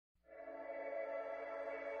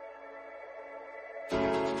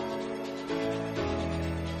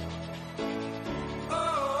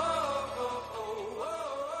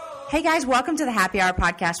Hey guys, welcome to the Happy Hour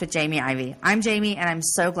podcast with Jamie Ivey. I'm Jamie, and I'm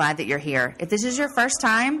so glad that you're here. If this is your first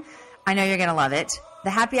time, I know you're going to love it. The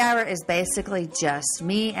Happy Hour is basically just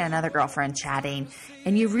me and another girlfriend chatting,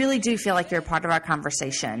 and you really do feel like you're a part of our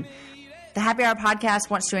conversation. The Happy Hour podcast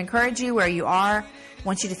wants to encourage you where you are,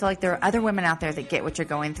 wants you to feel like there are other women out there that get what you're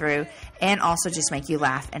going through, and also just make you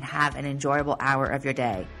laugh and have an enjoyable hour of your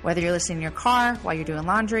day. Whether you're listening in your car, while you're doing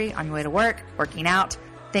laundry, on your way to work, working out,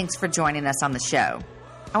 thanks for joining us on the show.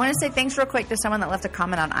 I want to say thanks real quick to someone that left a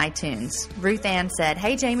comment on iTunes. Ruth Ann said,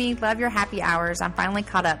 "Hey Jamie, love your happy hours. I'm finally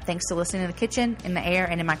caught up thanks to listening in the kitchen, in the air,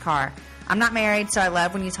 and in my car. I'm not married, so I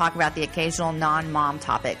love when you talk about the occasional non-mom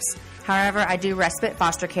topics. However, I do respite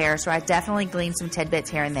foster care, so I definitely glean some tidbits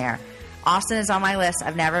here and there. Austin is on my list.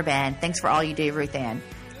 I've never been. Thanks for all you do, Ruth Ann."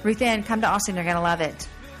 Ruth Ann, come to Austin. You're going to love it.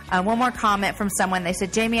 One more comment from someone. They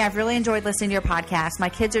said, "Jamie, I've really enjoyed listening to your podcast. My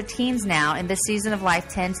kids are teens now, and this season of life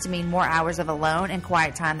tends to mean more hours of alone and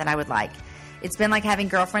quiet time than I would like. It's been like having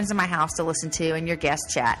girlfriends in my house to listen to and your guest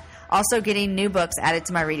chat. Also getting new books added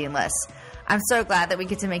to my reading list. I'm so glad that we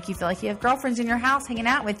get to make you feel like you have girlfriends in your house hanging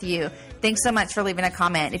out with you." Thanks so much for leaving a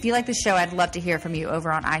comment. If you like the show, I'd love to hear from you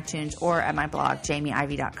over on iTunes or at my blog,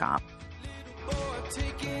 jamieivey.com.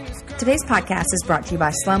 Today's podcast is brought to you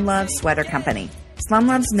by Slum Love Sweater Company. Slum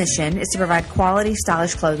Love's mission is to provide quality,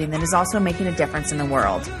 stylish clothing that is also making a difference in the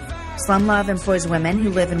world. Slum Love employs women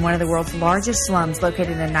who live in one of the world's largest slums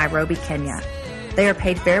located in Nairobi, Kenya. They are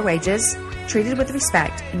paid fair wages, treated with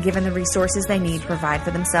respect, and given the resources they need to provide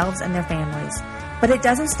for themselves and their families. But it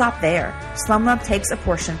doesn't stop there. Slum Love takes a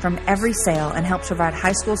portion from every sale and helps provide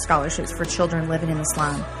high school scholarships for children living in the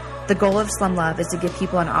slum. The goal of Slum Love is to give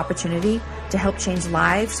people an opportunity to help change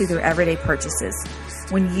lives through their everyday purchases.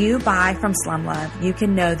 When you buy from Slum Love, you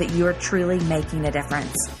can know that you are truly making a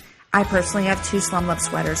difference. I personally have 2 Slum Love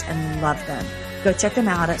sweaters and love them. Go check them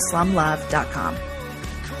out at slumlove.com.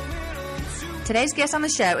 Today's guest on the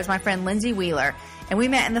show is my friend Lindsey Wheeler, and we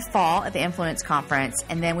met in the fall at the Influence Conference,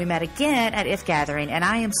 and then we met again at IF Gathering, and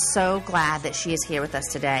I am so glad that she is here with us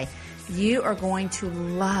today. You are going to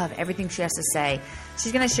love everything she has to say.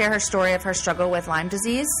 She's going to share her story of her struggle with Lyme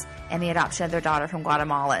disease and the adoption of their daughter from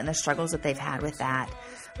Guatemala and the struggles that they've had with that.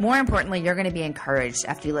 More importantly, you're going to be encouraged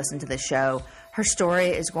after you listen to the show. Her story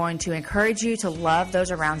is going to encourage you to love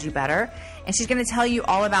those around you better. And she's going to tell you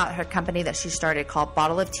all about her company that she started called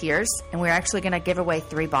Bottle of Tears. And we're actually going to give away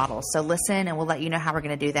 3 bottles. So listen, and we'll let you know how we're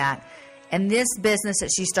going to do that. And this business that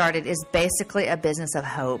she started is basically a business of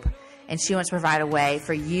hope. And she wants to provide a way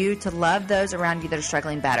for you to love those around you that are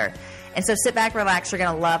struggling better. And so sit back, relax. You're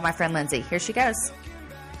going to love my friend Lindsey. Here she goes.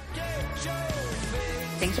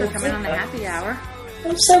 Thanks for coming on the Happy Hour.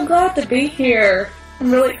 I'm so glad to be here.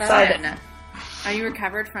 I'm really excited. Are you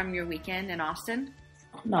recovered from your weekend in Austin?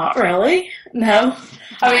 Not really. No.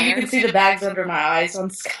 I mean, you can see the bags under my eyes on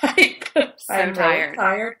Skype. I'm tired. Really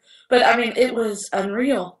tired. But, I mean, it was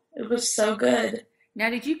unreal. It was so good. Now,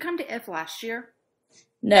 did you come to IF last year?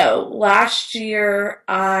 No. Last year,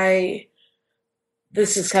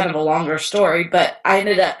 this is kind of a longer story, but I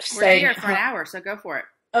ended up staying. We're here for an hour, so go for it.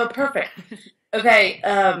 Oh, perfect. Okay.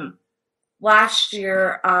 Last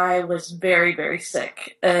year, I was very, very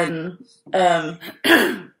sick, and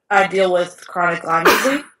I deal with chronic Lyme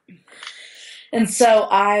disease. And so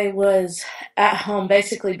I was at home,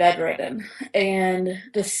 basically bedridden, and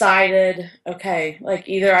decided, okay, like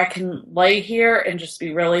either I can lay here and just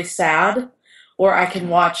be really sad, or I can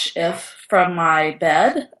watch IF from my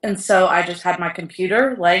bed. And so I just had my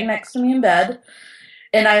computer laying next to me in bed,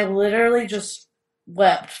 and I literally just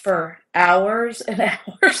wept for hours and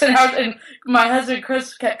hours and hours. And my husband,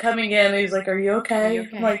 Chris, kept coming in, and he's like, "Are you okay?" Are you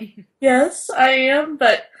okay? I'm like, "Yes, I am."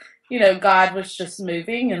 But, you know, God was just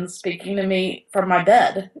moving and speaking to me from my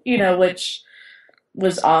bed, you know, which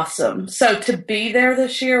was awesome. So to be there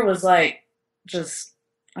this year was like, just,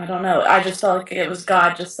 I don't know. I just felt like it was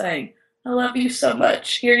God just saying, "I love you so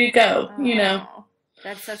much. Here you go." Oh, you know.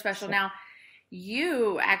 That's so special. Now,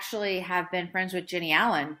 you actually have been friends with Jenny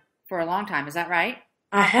Allen for a long time. Is that right?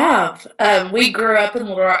 I have. We grew up in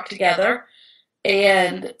Little Rock together,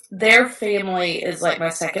 and their family is like my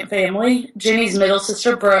second family. Jenny's middle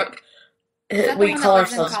sister, Brooke, we call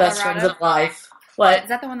ourselves best friends of life. What? Is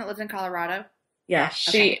that the one that lives in Colorado? Yeah,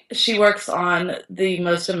 she works on the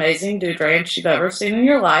most amazing dude ranch you've ever seen in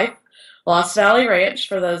your life, Lost Valley Ranch,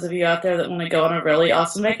 for those of you out there that want to go on a really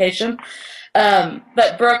awesome vacation.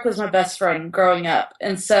 But Brooke was my best friend growing up,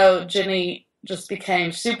 and so Jenny just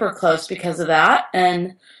became super close because of that.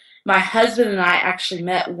 And my husband and I actually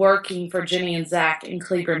met working for Jenny and Zach in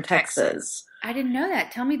Cleburne, Texas. I didn't know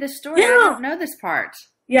that. Tell me the story. Yeah. I don't know this part.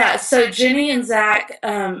 Yeah, so Jenny and Zach,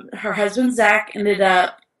 her husband Zach ended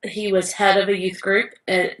up he was head of a youth group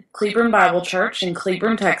at Cleburne Bible Church in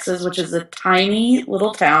Cleburne, Texas, which is a tiny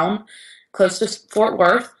little town close to Fort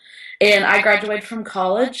Worth. And I graduated from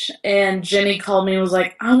college, and Jenny called me and was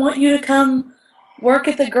like, I want you to come work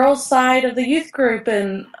at the girls' side of the youth group.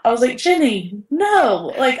 And I was like, Jenny,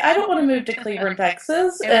 no. Like, I don't want to move to Cleburne,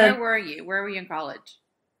 Texas. And where were you? Where were you in college?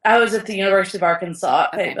 I was at the University of Arkansas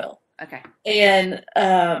at Fayetteville. Okay. And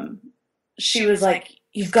she was like,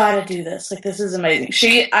 you've got to do this. Like, this is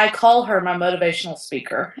amazing. I call her my motivational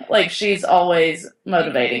speaker. Like, she's always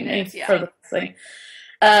motivating me for this thing.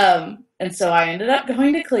 And so I ended up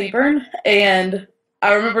going to Cleburne, and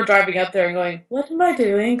I remember driving up there and going, what am I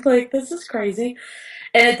doing? Like, this is crazy.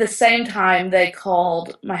 And at the same time, they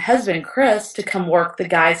called my husband, Chris, to come work the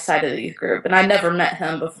guys' side of the youth group, and I never met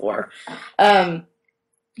him before.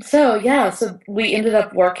 So we ended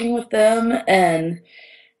up working with them, and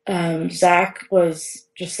Zach was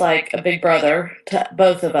just like a big brother to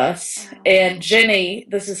both of us. And Jenny,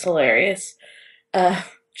 this is hilarious,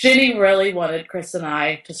 Jenny really wanted Chris and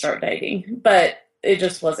I to start dating, but it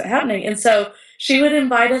just wasn't happening. And so she would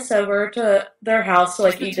invite us over to their house to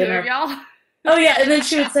like eat dinner. Y'all? Oh yeah, and then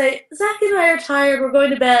she would say, Zach and I are tired, we're going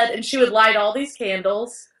to bed. And she would light all these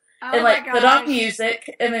candles and like put on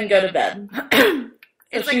music and then go to bed.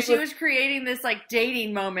 It's like she was creating this like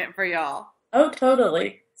dating moment for y'all. Oh,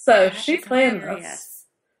 totally. So she planned this.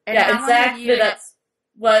 And Zach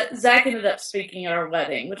ended up speaking at our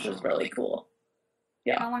wedding, which was really cool.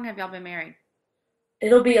 Yeah. How long have y'all been married?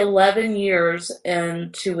 It'll be 11 years in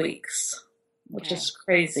 2 weeks, which is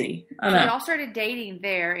crazy. I know. So y'all started dating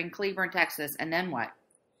there in Cleburne, Texas, and then what?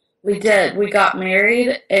 We did. We got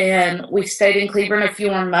married, and we stayed in Cleburne a few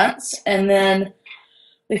more months, and then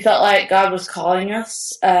we felt like God was calling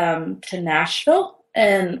us to Nashville,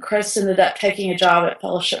 and Chris ended up taking a job at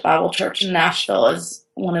Fellowship Bible Church in Nashville as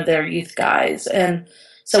one of their youth guys. And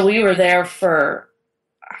so we were there for,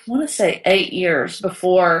 I want to say 8 years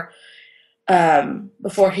before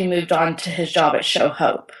he moved on to his job at Show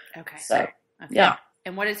Hope. Okay. So, yeah.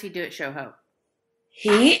 And what does he do at Show Hope?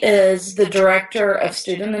 He is the director of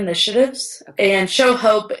student initiatives, and Show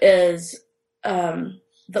Hope is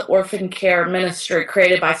the orphan care ministry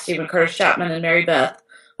created by Stephen Curtis Chapman and Mary Beth,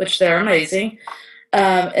 which they're amazing.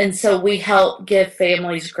 And so we help give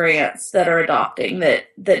families grants that are adopting that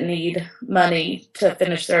need money to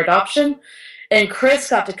finish their adoption. And Chris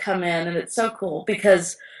got to come in, and it's so cool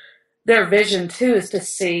because their vision too is to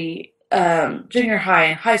see junior high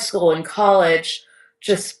and high school and college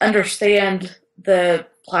just understand the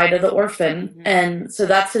plight of the orphan. Mm-hmm. And so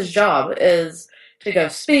that's his job, is to go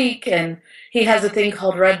speak. And he has a thing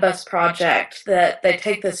called Red Bus Project that they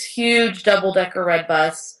take this huge double-decker red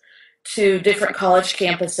bus to different college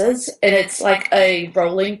campuses, and it's like a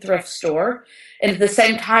rolling thrift store. And at the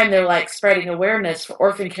same time, they're like spreading awareness for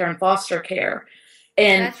orphan care and foster care.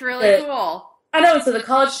 And that's really cool. I know. So the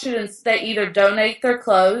college students, they either donate their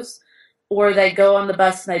clothes or they go on the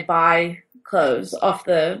bus and they buy clothes off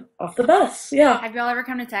the bus. Yeah. Have y'all ever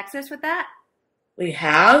come to Texas with that? We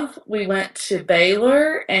have. We went to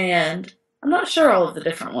Baylor, and I'm not sure all of the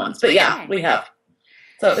different ones, but yeah, we have.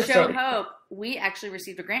 So it's Show really Hope. We actually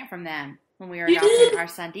received a grant from them when we were adopting our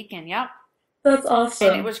son Deacon. Yep. That's awesome.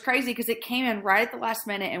 And it was crazy because it came in right at the last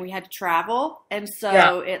minute, and we had to travel, and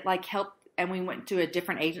so it like helped. And we went to a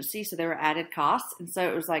different agency, so there were added costs, and so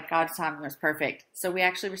it was like God's timing was perfect. So we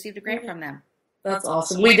actually received a grant from them. That's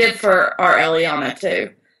awesome. We did for our Eliana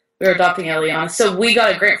too. We were adopting Eliana, so we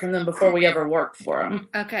got a grant from them before we ever worked for them.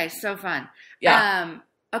 Okay, so fun. Yeah.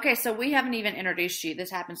 Okay, so we haven't even introduced you. This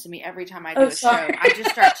happens to me every time I do a show. I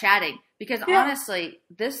just start chatting because honestly,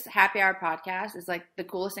 this Happy Hour podcast is like the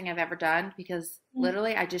coolest thing I've ever done because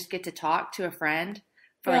literally I just get to talk to a friend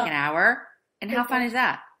for like an hour. And how fun is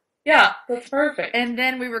that? Yeah, that's perfect. And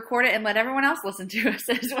then we record it and let everyone else listen to us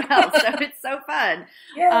as well. So it's so fun.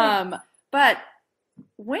 Yeah. But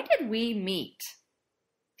when did we meet?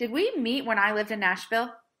 Did we meet when I lived in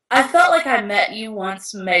Nashville? I felt like I met you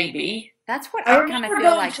once, maybe. That's what I kind of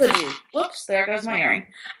feel like too. Whoops, there goes my earring.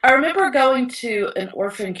 I remember going to an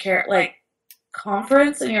orphan care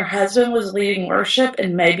conference, and your husband was leading worship,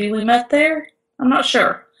 and maybe we met there. I'm not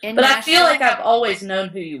sure, but Nashville? I feel like I've always known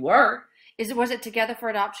who you were. Was it Together for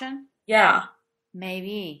Adoption? Yeah,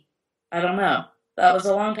 maybe. I don't know. That was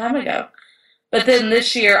a long time ago. But then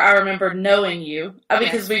this year, I remember knowing you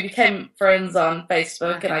because we became friends on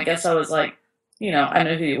Facebook, and I guess I was like, I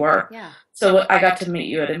knew who you were. Yeah. So I got to meet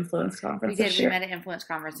you at Influence Conference this year. We met at Influence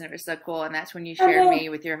Conference, and it was so cool. And that's when you shared me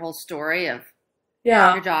with your whole story of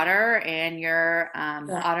your daughter and your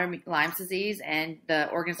autoimmune Lyme disease and the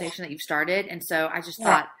organization that you've started. And so I just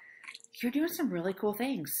thought, you're doing some really cool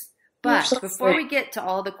things. But before we get to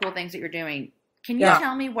all the cool things that you're doing, can you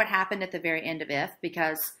tell me what happened at the very end of If?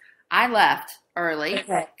 Because I left early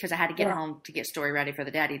because I had to get home to get Story ready for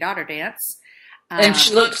the daddy-daughter dance. And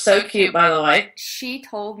she looked so cute, by the way. She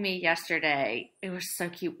told me yesterday, it was so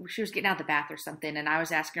cute. She was getting out of the bath or something, and I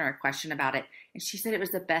was asking her a question about it. And she said it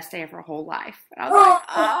was the best day of her whole life. And I was like,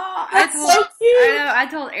 oh, that's so cute. I know. I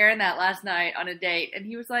told Aaron that last night on a date, and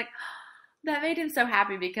he was like, that made him so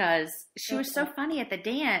happy because she was so funny at the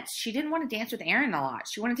dance. She didn't want to dance with Aaron a lot.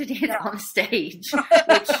 She wanted to dance on the stage,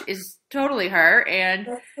 which is totally her. And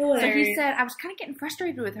so he said, I was kind of getting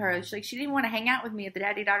frustrated with her. She didn't want to hang out with me at the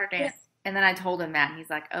daddy-daughter dance. And then I told him that, and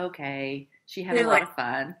he's like, okay. She had a lot of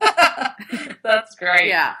fun. That's great.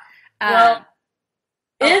 Yeah. Well,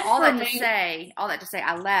 all that to say,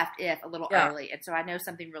 I left If a little early, and so I know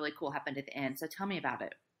something really cool happened at the end. So tell me about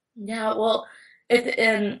it. Yeah, well, at the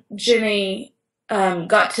end, Jenny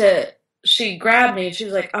she grabbed me, and she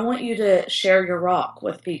was like, I want you to share your rock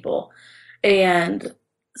with people. And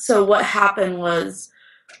so what happened was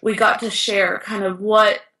we got to share kind of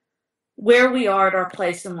where we are at our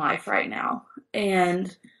place in life right now,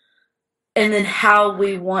 and then how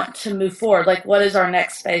we want to move forward. Like, what is our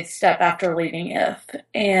next step after leaving If?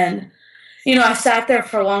 And, I sat there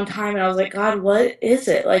for a long time, and I was like, God, what is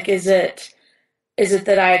it? Like, is it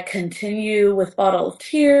that I continue with Bottle of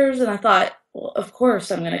Tears? And I thought, well, of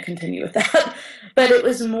course I'm going to continue with that. But it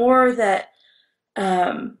was more that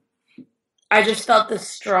I just felt this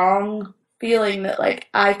strong feeling that, like,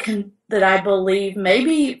 that I believe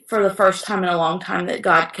maybe for the first time in a long time that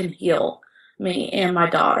God can heal me and my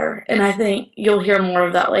daughter. And I think you'll hear more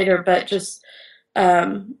of that later, but just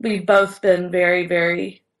we've both been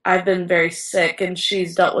I've been very sick, and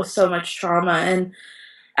she's dealt with so much trauma. And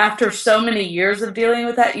after so many years of dealing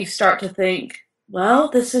with that, you start to think, well,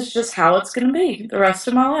 this is just how it's going to be the rest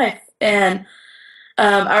of my life. And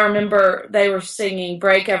I remember they were singing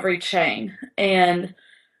Break Every Chain, and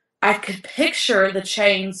I could picture the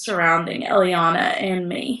chains surrounding Eliana and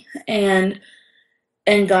me, and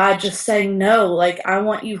God just saying, no, like, I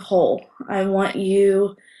want you whole. I want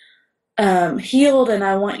you healed, and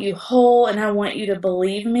I want you whole, and I want you to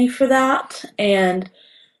believe me for that. And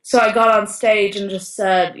so I got on stage and just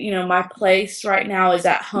said, my place right now is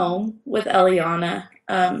at home with Eliana.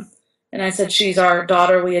 And I said, she's our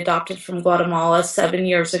daughter we adopted from Guatemala 7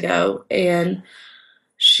 years ago, and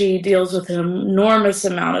she deals with an enormous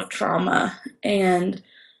amount of trauma. And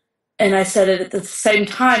I said it at the same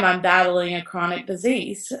time, I'm battling a chronic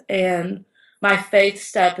disease. And my faith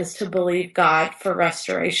step is to believe God for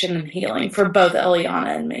restoration and healing for both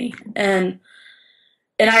Eliana and me. And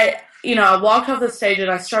I walked off the stage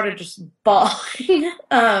and I started just bawling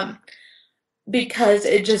because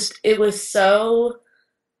it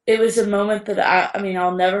was a moment that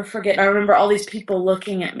I'll never forget. I remember all these people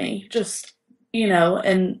looking at me just,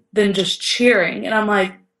 and then just cheering. And I'm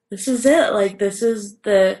like, this is it. Like, this is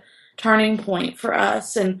the turning point for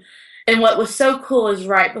us. And what was so cool is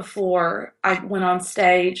right before I went on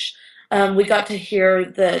stage, we got to hear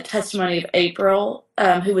the testimony of April,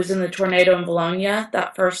 who was in the tornado in Bologna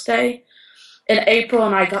that first day. And April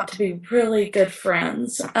and I got to be really good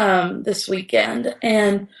friends this weekend.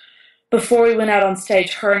 And before we went out on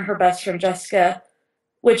stage, her and her best friend Jessica,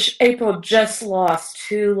 which April just lost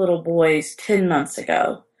 2 little boys 10 months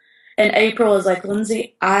ago. And April is like,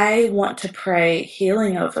 Lindsey, I want to pray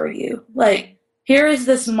healing over you. Like, here is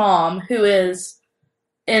this mom who is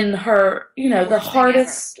in her, the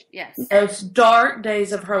hardest, most dark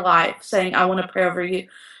days of her life, saying, I want to pray over you.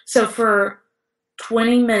 So for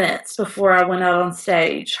 20 minutes before I went out on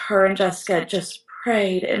stage, her and Jessica just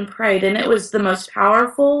prayed and prayed. And it was the most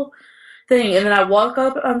powerful thing. And then I walk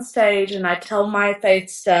up on stage and I tell my faith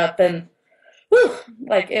step, and whew,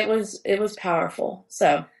 like, it was powerful.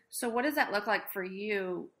 So what does that look like for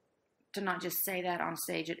you to not just say that on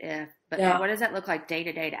stage at If, but what does that look like day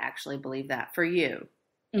to day to actually believe that for you?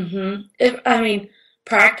 Mm-hmm.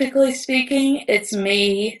 Practically speaking, it's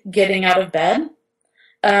me getting out of bed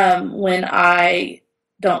when I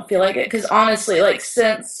don't feel like it. Because honestly, like,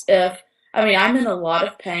 since I'm in a lot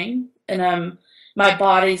of pain, and my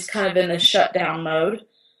body's kind of in a shutdown mode,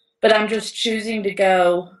 but I'm just choosing to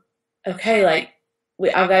go, okay, like,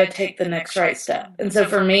 I've got to take the next right step. And so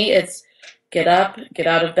for me, it's get up, get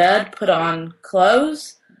out of bed, put on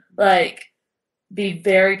clothes, like, be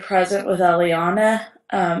very present with Eliana,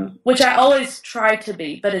 which I always try to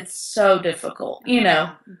be, but it's so difficult,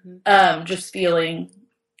 just feeling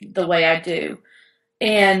the way I do.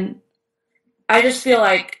 And I just feel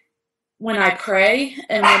like when I pray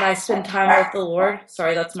and when I spend time with the Lord,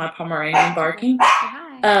 sorry, that's my Pomeranian barking.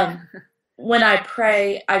 When I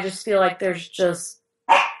pray, I just feel like there's just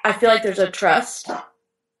I feel like there's a trust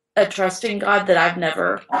in God that I've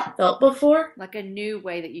never felt before. Like a new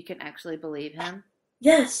way that you can actually believe him.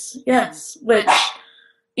 Yes. Which,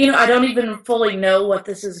 I don't even fully know what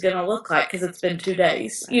this is going to look like because it's been 2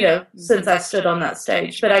 days, since I stood on that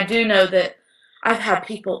stage. But I do know that I've had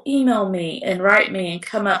people email me and write me and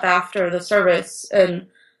come up after the service and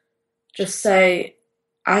just say,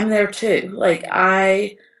 I'm there too. Like,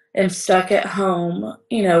 I am stuck at home,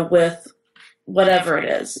 with whatever it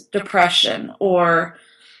is, depression or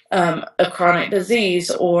a chronic disease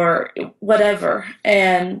or whatever.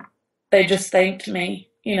 And they just thanked me,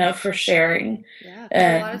 for sharing. Yeah.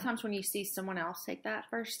 And a lot of times when you see someone else take that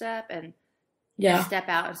first step and step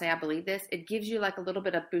out and say, I believe this, it gives you like a little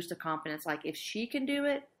bit of boost of confidence. Like, if she can do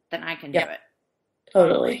it, then I can do it.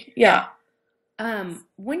 Totally. Yeah.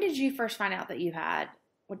 When did you first find out that you had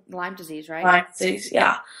Lyme disease, right? Lyme disease,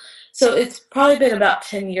 yeah. So it's probably been about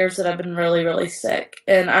 10 years that I've been really, really sick.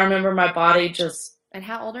 And I remember my body just... And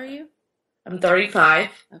how old are you? I'm 35.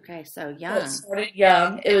 Okay, so young. It started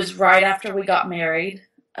young. It was right after we got married.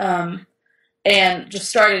 And just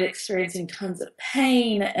started experiencing tons of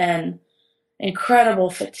pain and incredible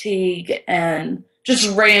fatigue and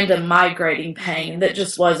just random migrating pain that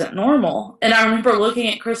just wasn't normal. And I remember looking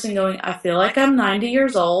at Chris and going, I feel like I'm 90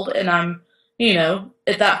 years old and I'm,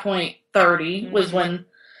 at that point, 30 was when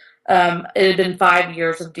it had been 5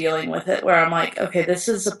 years of dealing with it where I'm like, okay, this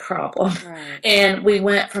is a problem. Right. And we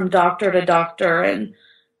went from doctor to doctor and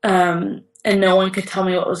no one could tell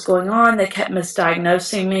me what was going on. They kept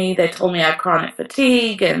misdiagnosing me. They told me I had chronic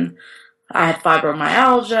fatigue and I had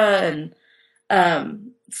fibromyalgia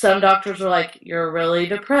and some doctors were like, you're really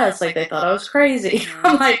depressed. Like, they thought I was crazy.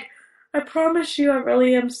 I'm like, I promise you I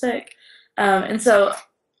really am sick. And so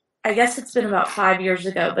I guess it's been about 5 years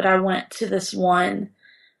ago, but I went to this one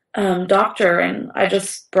doctor and I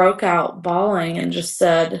just broke out bawling and just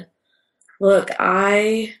said, look,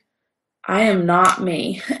 I am not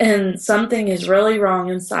me and something is really wrong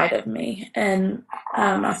inside of me. And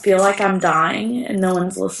I feel like I'm dying and no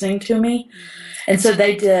one's listening to me. And so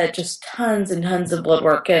they did just tons and tons of blood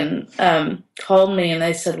work and called me and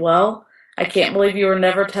they said, well, I can't believe you were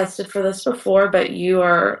never tested for this before, but you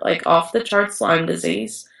are like off the charts Lyme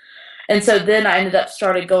disease. And so then I ended up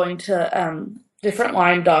started going to different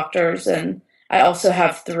Lyme doctors, and I also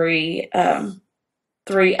have three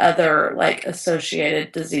other like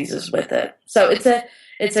associated diseases with it. So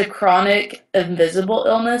it's a chronic invisible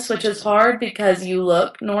illness, which is hard because you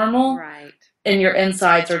look normal, right, and your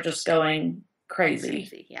insides are just going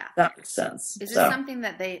crazy. Yeah, that makes sense. Is this something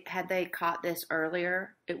that had they caught this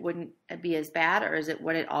earlier, it wouldn't be as bad, or is it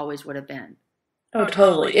what it always would have been? Oh,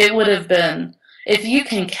 totally. It would have been, if you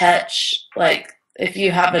can catch, like, if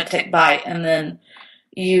you have a tick bite and then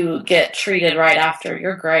you get treated right after,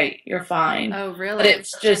 you're great. You're fine. Oh, really? But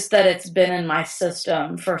it's just that it's been in my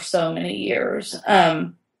system for so many years.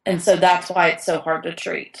 And so that's why it's so hard to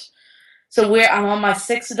treat. So I'm on my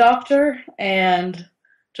 6th doctor and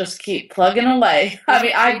just keep plugging away. I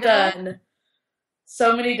mean, I've done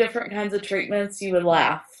so many different kinds of treatments, you would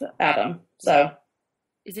laugh at them. So,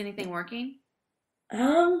 is anything working?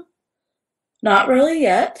 Not really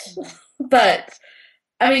yet. But,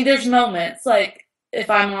 I mean, there's moments, like, if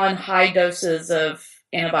I'm on high doses of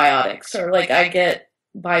antibiotics, or, like, I get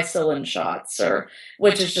Bicillin shots,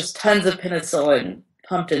 which is just tons of penicillin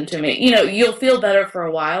pumped into me. You'll feel better for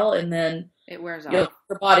a while, and then it wears off. Your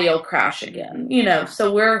body will crash again,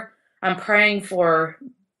 So I'm praying for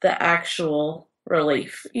the actual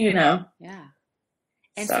relief, Yeah.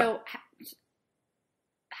 And so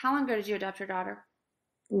how long ago did you adopt your daughter?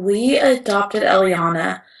 We adopted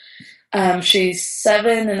Eliana. She's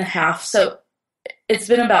 7.5. So it's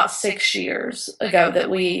been about 6 years ago that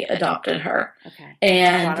we adopted her. Okay.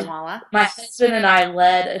 And Guatemala. My husband and I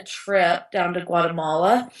led a trip down to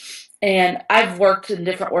Guatemala. And I've worked in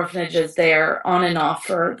different orphanages there on and off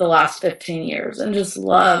for the last 15 years and just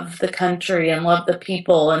love the country and love the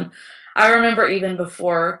people. And I remember even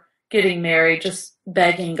before getting married, just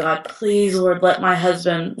begging God, please, Lord, let my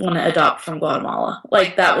husband want to adopt from Guatemala.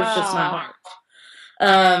 Like, that was just my heart.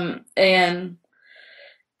 And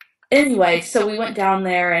anyway, so we went down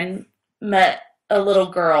there and met a little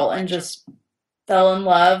girl and just fell in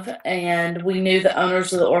love, and we knew the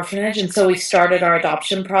owners of the orphanage, and so we started our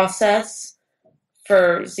adoption process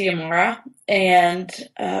for Xiomara, and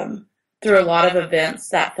through a lot of events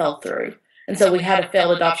that fell through. And so we had a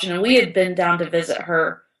failed adoption, and we had been down to visit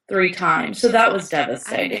her 3 times, so that was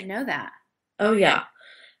devastating. I didn't know that. Oh, yeah.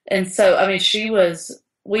 And so, I mean,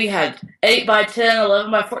 we had 8 by 10,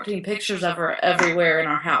 11 by 14 pictures of her everywhere in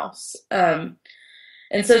our house. And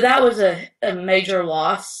so that was a major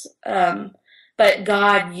loss. But But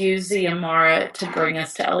God used the Amara to bring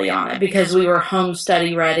us to Eliana because we were home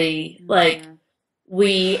study ready. Mm-hmm.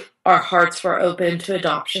 Like, our hearts were open to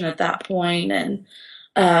adoption at that point. And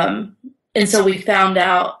so we found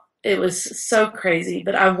out. It was so crazy.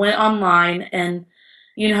 But I went online, and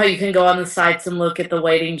you know how you can go on the sites and look at the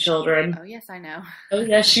waiting children? Oh, yes, I know. Oh,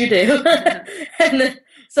 yes, you do.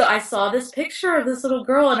 So I saw this picture of this little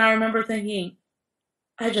girl, and I remember thinking,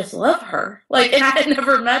 I just love her. Like, and I had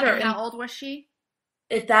never met her. And how old was she?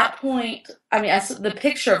 At that point, I mean, the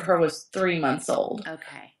picture of her was 3 months old.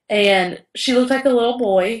 Okay. And she looked like a little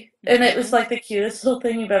boy. Mm-hmm. And it was like the cutest little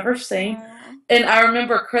thing you've ever seen. Aww. And I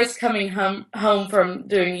remember Chris coming home from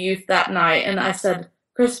doing youth that night. And I said,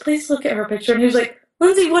 Chris, please look at her picture. And he was like,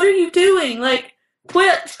 Lindsey, what are you doing? Like,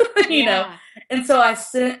 quit, you know? And so I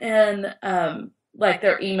sent in, like,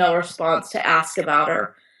 their email response to ask about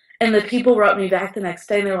her. And the people wrote me back the next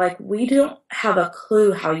day, and they're like, we don't have a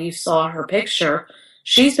clue how you saw her picture.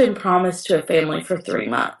 She's been promised to a family for 3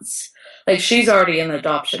 months. Like, she's already in the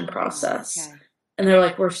adoption process. Okay. And they're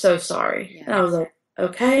like, we're so sorry. Yes. And I was like,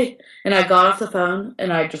 okay. And I got off the phone,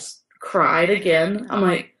 and I just cried again. I'm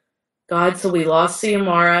like, God, so we lost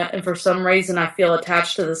Xiomara, and for some reason I feel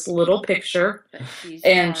attached to this little picture,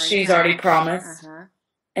 and she's already promised. Uh-huh.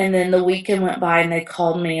 And then the weekend went by, and they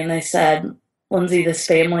called me, and they said, Lindsey, this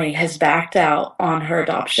family has backed out on her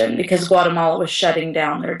adoption because Guatemala was shutting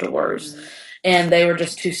down their doors. Mm-hmm. And they were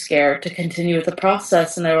just too scared to continue with the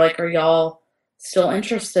process. And they were like, are y'all still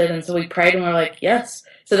interested? And so we prayed, and we're like, yes.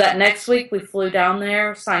 So that next week we flew down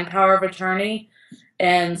there, signed power of attorney,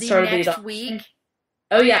 and started the adoption. Week?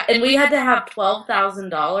 Oh, yeah. And we had to have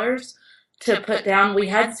 $12,000 to put down. We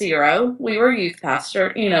had zero. We were youth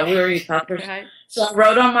pastors. Right. So I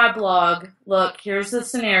wrote on my blog, look, here's the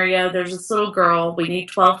scenario. There's this little girl. We need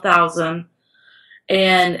 $12,000.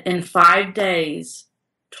 And in 5 days,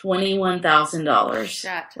 $21,000.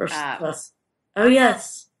 Shut up. Oh,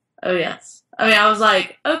 yes. Oh, yes. I mean, I was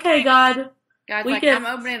like, okay, God. God's like, I'm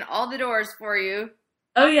opening all the doors for you.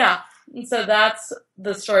 Oh, yeah. And so that's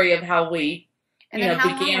the story of how we,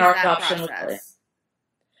 began our adoption with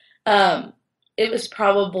it. It was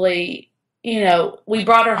probably, we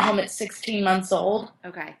brought her home at 16 months old.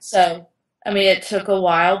 Okay. So, I mean, it took a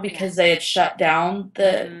while because they had shut down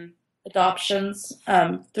the adoptions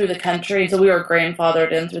through the country. So we were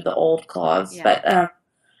grandfathered in through the old clause. Yeah. But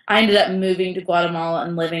I ended up moving to Guatemala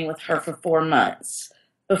and living with her for 4 months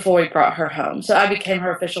before we brought her home. So I became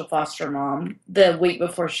her official foster mom the week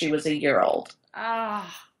before she was a year old. Oh.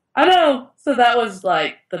 I know. So that was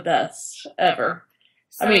like the best ever.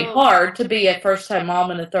 So, I mean, hard to be a first-time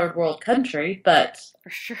mom in a third-world country, but... For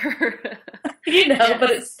sure. Yes. But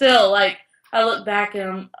it's still, like, I look back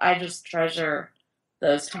and I just treasure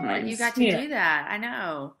those times. You got to do that. I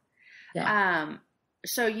know. Yeah.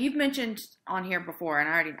 So you've mentioned on here before, and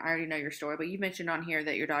I already know your story, but you've mentioned on here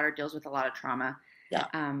that your daughter deals with a lot of trauma. Yeah.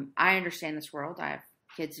 I understand this world. I have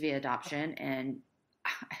kids via adoption, and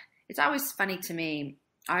it's always funny to me.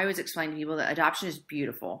 I always explain to people that adoption is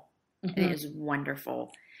beautiful. Mm-hmm. And it is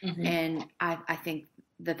wonderful. Mm-hmm. And I think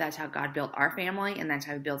that that's how God built our family, and that's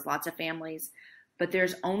how he builds lots of families. But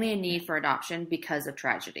there's only a need for adoption because of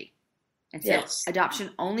tragedy. And so adoption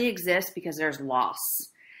only exists because there's loss.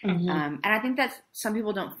 Mm-hmm. And I think that some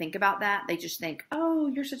people don't think about that. They just think, oh,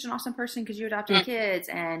 you're such an awesome person because you adopted kids.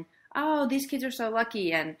 And, oh, these kids are so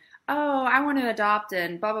lucky. And, oh, I want to adopt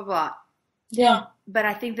and blah, blah, blah. Yeah. But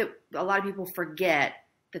I think that a lot of people forget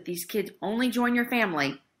that these kids only join your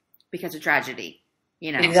family because of tragedy.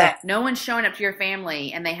 Exactly. No one's showing up to your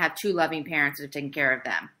family and they have two loving parents that have taken care of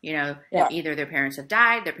them. Either their parents have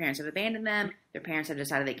died, their parents have abandoned them, their parents have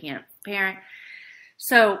decided they can't parent.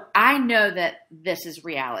 So I know that this is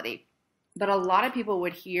reality. But a lot of people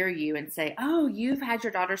would hear you and say, oh, you've had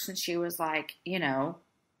your daughter since she was like,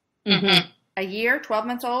 a year, 12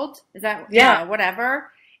 months old? Is that, whatever?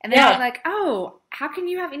 And they're like, oh, how can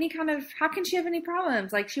she have any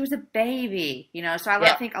problems? Like, she was a baby, So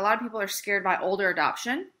I think a lot of people are scared by older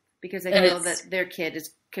adoption because they feel that their kid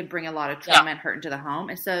could bring a lot of trauma and hurt into the home.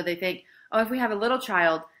 And so they think, oh, if we have a little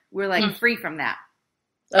child, we're like free from that.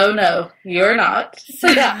 Oh, no, you're not. So,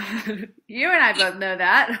 you and I both know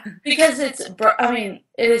that. Because it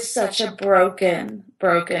is such a broken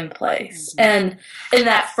place. Mm-hmm. And in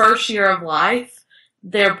that first year of life,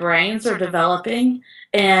 their brains are developing.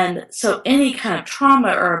 And so any kind of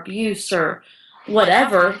trauma or abuse or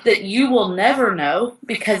whatever that you will never know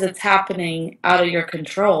because it's happening out of your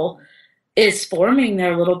control is forming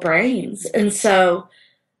their little brains. And so,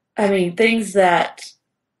 things that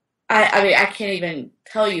I can't even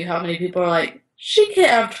tell you how many people are like, she can't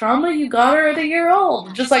have trauma. You got her at a year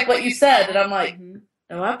old. Just like what you said. And I'm like,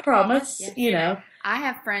 No, I promise. Yes. You know. I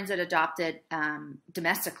have friends that adopted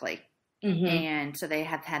domestically, Mm-hmm. and so they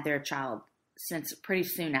have had their child since pretty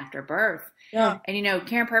soon after birth. Yeah. And, you know,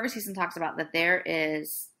 Karen Purvis talks about that there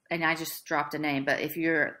is, and I just dropped a name, but if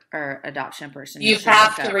you're an adoption person, you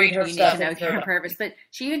have to read her stuff. You need to know Karen Purvis. But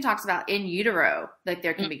she even talks about in utero, like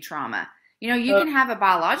there can be trauma. You know, you can have a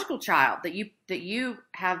biological child that you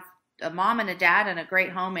have a mom and a dad and a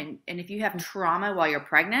great home. And if you have trauma while you're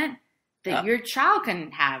pregnant, that your child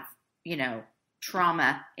can have, you know,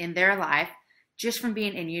 trauma in their life just from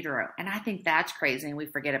being in utero. And I think that's crazy. And we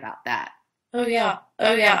forget about that. Oh, yeah.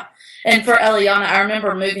 Oh, yeah. And for Eliana, I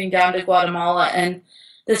remember moving down to Guatemala, and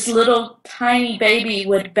this little tiny baby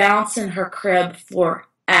would bounce in her crib for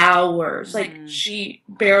hours. Like, she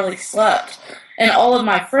barely slept. And all of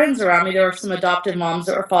my friends around me, there were some adopted moms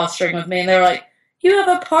that were fostering with me, and they were like, you have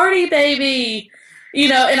a party baby. You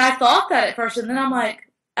know, and I thought that at first, and then I'm like,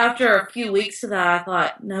 after a few weeks of that, I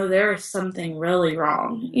thought, no, there is something really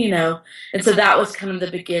wrong, you know. And so that was kind of the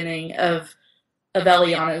beginning of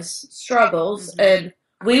Eliana's struggles. And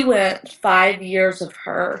we went 5 years of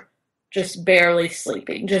her just barely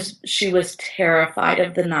sleeping. Just, she was terrified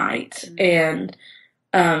of the night. And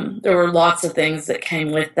there were lots of things that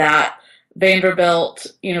came with that. Vanderbilt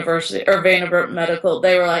University or Vanderbilt Medical,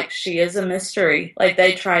 they were like, she is a mystery. Like,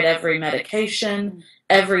 they tried every medication,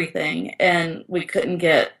 everything, and we couldn't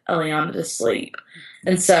get Eliana to sleep.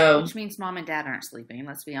 And so, which means mom and dad aren't sleeping,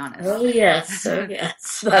 let's be honest. Oh yes,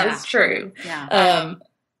 that is true. Yeah.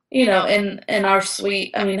 You know, and our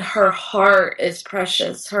sweet, I mean, her heart is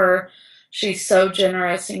precious. She's so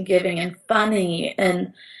generous and giving and funny,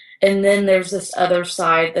 and then there's this other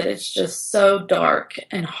side that is just so dark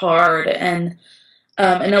and hard, and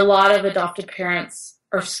a lot of adopted parents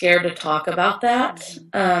are scared to talk about that,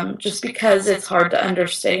 just because it's hard to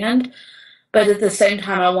understand. But at the same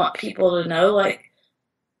time, I want people to know, like,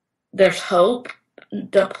 there's hope.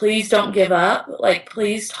 Please don't give up. Like,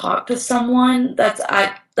 please talk to someone. That's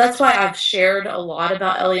why I've shared a lot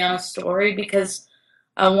about Eliana's story, because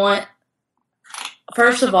I want,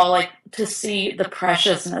 first of all, like, to see the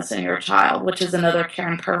preciousness in your child, which is another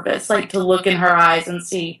Karen Purvis, like, to look in her eyes and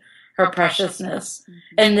see her preciousness.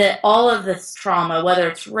 And that all of this trauma, whether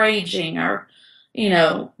it's raging or, you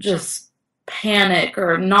know, just panic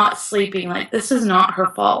or not sleeping, like, this is not her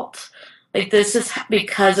fault. Like, this is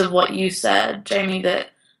because of what you said, Jamie,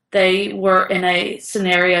 that they were in a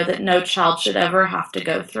scenario that no child should ever have to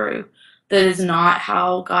go through. That is not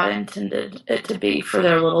how God intended it to be for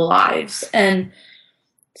their little lives. And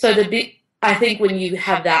so I think when you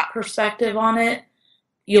have that perspective on it,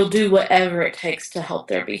 you'll do whatever it takes to help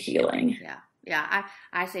there be healing. Yeah.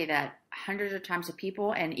 I say that hundreds of times to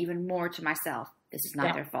people, and even more to myself. This is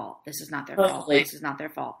not their fault. This is not their fault. This is not their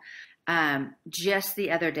fault. Just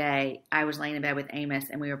the other day, I was laying in bed with Amos,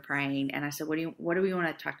 and we were praying, and I said, what do we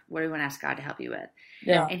want to ask God to help you with?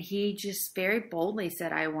 Yeah. And he just very boldly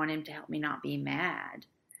said, I want him to help me not be mad.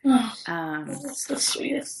 That's the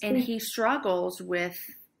sweetest. And he struggles with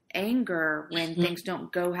anger when things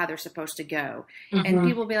don't go how they're supposed to go. And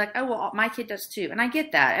people will be like, oh, well, my kid does too. And I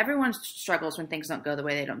get that. Everyone struggles when things don't go the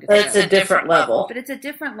way they don't get. But it's a different level. But it's a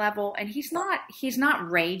different level. And he's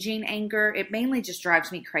not raging anger. It mainly just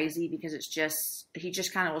drives me crazy because he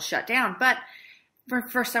just kind of will shut down. But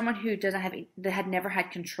for someone who that had never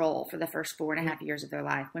had control for the first 4.5 years of their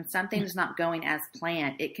life, when something is not going as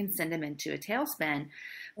planned, it can send them into a tailspin.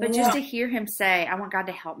 But just to hear him say, I want God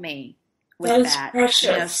to help me with that, precious.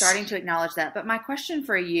 You know, starting to acknowledge that. But my question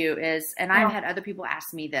for you is, and I've had other people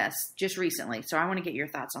ask me this just recently, so I want to get your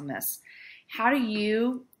thoughts on this. How do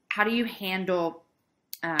you handle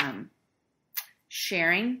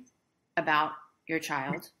sharing about your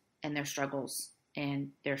child and their struggles and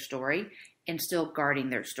their story, and still guarding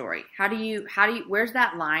their story? How do you where's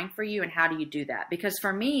that line for you, and how do you do that? Because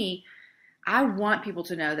for me, I want people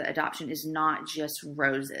to know that adoption is not just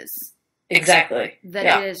roses. Exactly.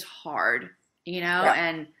 That it is hard, you know,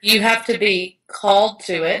 and you have to be called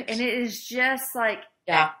to it. And it is just like,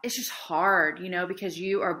 it's just hard, you know, because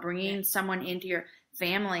you are bringing someone into your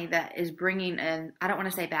family that is bringing in, I don't want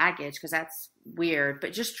to say baggage because that's weird,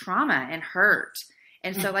 but just trauma and hurt.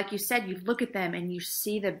 And so, like you said, you look at them and you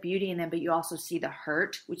see the beauty in them, but you also see the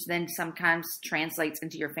hurt, which then sometimes translates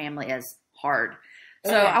into your family as hard.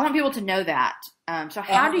 So I want people to know that. So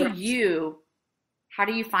how do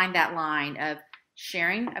you find that line of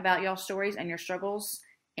sharing about y'all stories and your struggles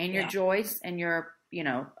and your joys and your, you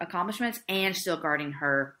know, accomplishments, and still guarding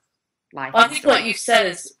her life? Well, I think what you said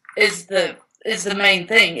is the main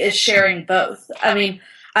thing, is sharing both. I mean,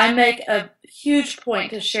 I make a huge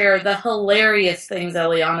point to share the hilarious things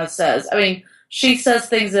Eliana says. I mean, she says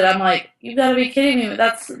things that I'm like, you've got to be kidding me.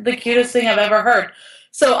 That's the cutest thing I've ever heard.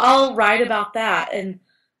 So I'll write about that. And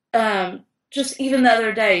just even the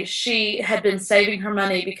other day, she had been saving her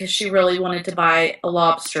money because she really wanted to buy a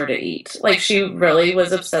lobster to eat. Like, she really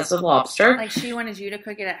was obsessed with lobster. Like, she wanted you to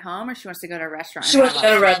cook it at home, or she wants to go to a restaurant? She wants to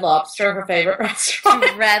go to Red Lobster, her favorite restaurant.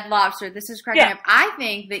 Red Lobster. This is cracking up. I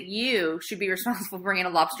think that you should be responsible for bringing a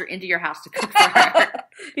lobster into your house to cook for her.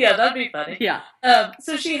 Yeah, that'd be funny. Yeah.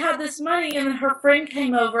 So she had this money, and then her friend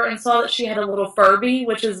came over and saw that she had a little Furby,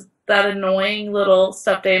 which is that annoying little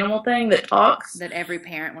stuffed animal thing that talks. That every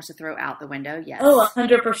parent wants to throw out the window, yes. Oh,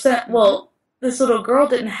 100%. Well, this little girl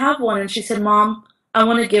didn't have one, and she said, Mom, I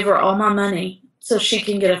want to give her all my money so she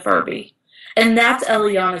can get a Furby. And that's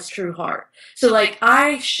Eliana's true heart. So, like,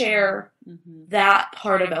 I share that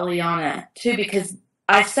part of Eliana, too, because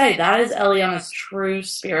I say that is Eliana's true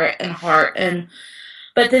spirit and heart.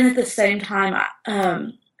 But then at the same time,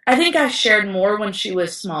 I think I shared more when she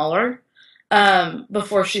was smaller.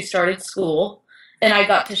 Before she started school, and I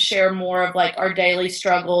got to share more of like our daily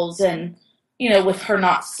struggles, and with her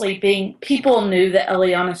not sleeping, people knew that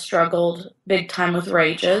Eliana struggled big time with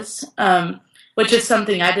rages, which is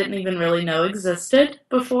something I didn't even really know existed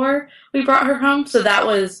before we brought her home. So that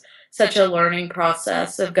was such a learning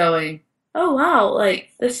process of going, oh wow, like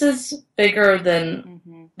this is bigger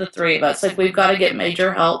than the three of us. Like, we've got to get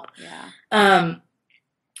major help. Yeah.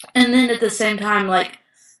 And then at the same time, like,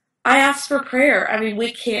 I asked for prayer. I mean,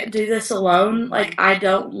 we can't do this alone. Like, I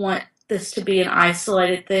don't want this to be an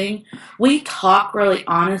isolated thing. We talk really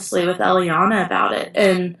honestly with Eliana about it.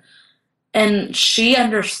 And she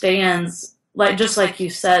understands, like, just like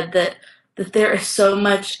you said, that there is so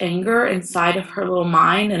much anger inside of her little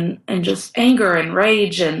mind, and just anger and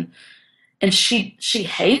rage, and she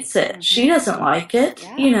hates it. She doesn't like it.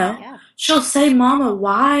 Yeah. She'll say, Mama,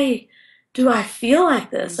 why do I feel like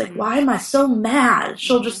this? Like, why am I so mad?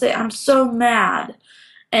 She'll just say, I'm so mad.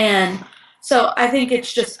 And so I think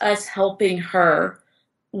it's just us helping her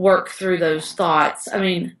work through those thoughts. I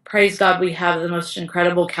mean, praise God, we have the most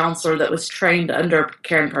incredible counselor that was trained under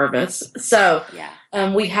Karen Purvis. So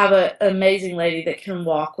we have an amazing lady that can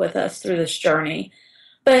walk with us through this journey.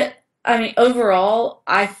 But, I mean, overall,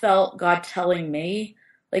 I felt God telling me,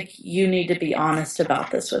 like, you need to be honest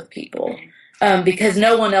about this with people. Because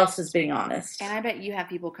no one else is being honest. And I bet you have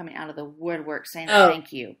people coming out of the woodwork saying,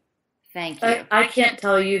 thank you. Thank you. I can't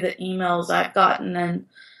tell you the emails I've gotten, and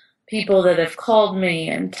people that have called me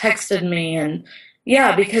and texted me, and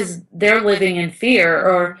because they're living in fear,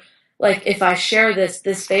 or like, if I share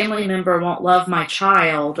this family member won't love my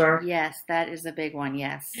child, or yes, that is a big one.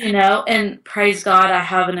 Yes. And praise God, I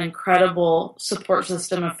have an incredible support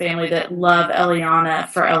system of family that love Eliana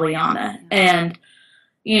for Eliana. And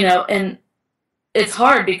and it's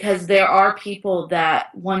hard because there are people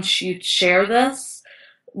that once you share this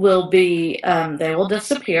will be, they will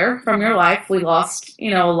disappear from your life. We lost,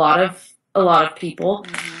 a lot of people.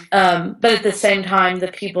 But at the same time, the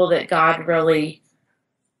people that God really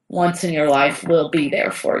wants in your life will be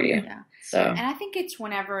there for you. Yeah. So, and I think it's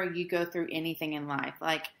whenever you go through anything in life,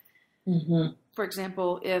 like, for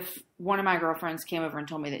example, if one of my girlfriends came over and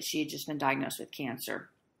told me that she had just been diagnosed with cancer.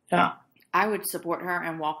 Yeah. I would support her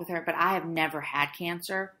and walk with her, but I have never had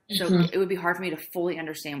cancer, so it would be hard for me to fully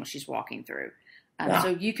understand what she's walking through. So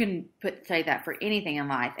you can say that for anything in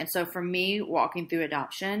life. And so for me, walking through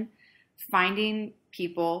adoption, finding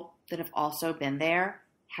people that have also been there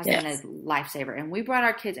has been a lifesaver. And we brought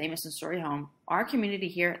our kids Amos and Story home. Our community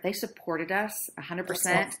here, they supported us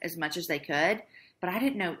 100% as much as they could, but I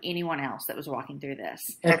didn't know anyone else that was walking through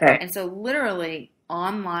this. Okay. And so literally,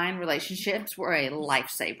 online relationships were a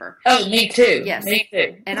lifesaver. Oh, me too. Yes. Me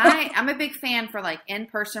too. And I'm a big fan for like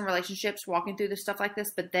in-person relationships, walking through this stuff like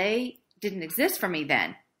this, but they didn't exist for me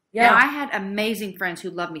then. Yeah. Now, I had amazing friends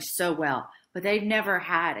who loved me so well, but they've never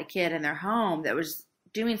had a kid in their home that was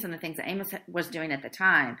doing some of the things that Amos was doing at the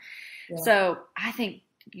time. Yeah. So I think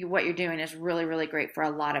what you're doing is really, really great for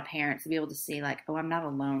a lot of parents to be able to see like, oh, I'm not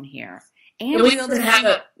alone here. And we have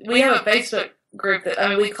a Facebook group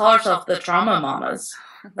that, we call ourselves the Trauma Mamas.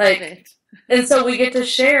 And so we get to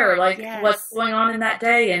share what's going on in that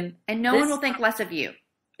day, and no one will think less of you.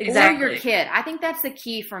 Exactly. Or your kid. I think that's the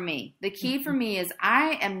key for me. The key for me is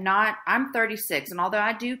I'm 36, and although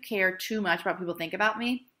I do care too much about what people think about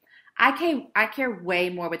me, I care way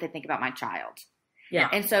more what they think about my child. Yeah.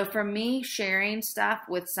 And so for me, sharing stuff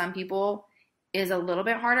with some people is a little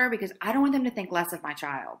bit harder because I don't want them to think less of my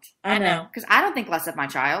child. I know. Because I don't think less of my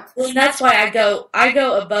child. Well, and that's why I go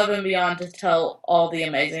above and beyond to tell all the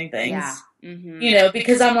amazing things. Yeah. Mm-hmm.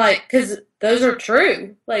 Because those are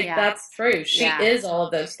true. That's true. She is all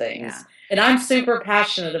of those things. Yeah. And I'm super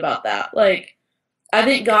passionate about that. I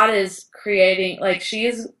think God is creating, like,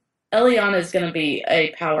 Eliana is going to be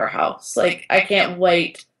a powerhouse. Like, I can't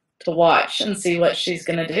wait to watch and see what she's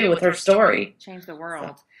going to do with her story. Change the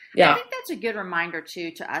world. So, yeah. I think that's a good reminder,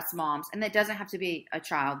 too, to us moms. And that doesn't have to be a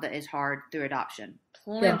child that is hard through adoption.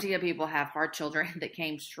 Plenty of people have hard children that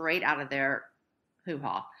came straight out of their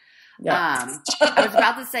hoo-ha. Yeah. I was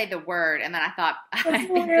about to say the word, and then I thought, I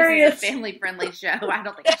think this is a family-friendly show. I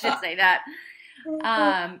don't think I should say that.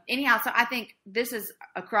 Anyhow, so I think this is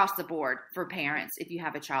across the board for parents if you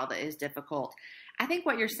have a child that is difficult. I think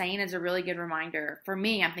what you're saying is a really good reminder. For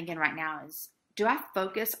me, I'm thinking right now is, do I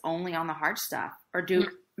focus only on the hard stuff? Or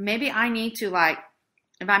maybe I need to, like,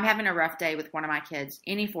 if I'm having a rough day with one of my kids,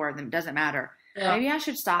 any four of them, doesn't matter. Yeah. Maybe I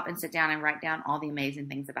should stop and sit down and write down all the amazing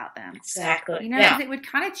things about them. Exactly. You know, because it would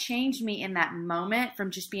kind of change me in that moment from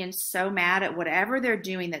just being so mad at whatever they're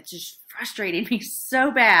doing that's just frustrating me so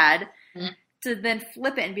bad to then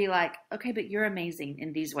flip it and be like, okay, but you're amazing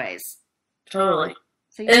in these ways. Totally.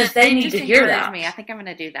 So and if they need to hear that. Me, I think I'm going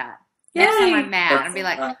to do that. Next time I'm mad, and be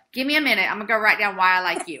like, give me a minute. I'm going to go write down why I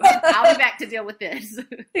like you. I'll be back to deal with this.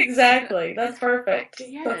 Exactly. That's perfect.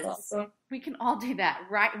 Yes. That's awesome. We can all do that,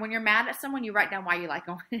 right? When you're mad at someone, you write down why you like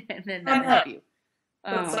them, and then that'll help you.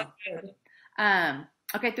 That's so good.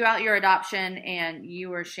 Okay, throughout your adoption, and you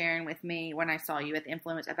were sharing with me when I saw you at the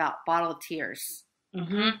Influence about bottled tears.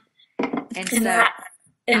 Mm-hmm.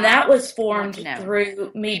 And that was formed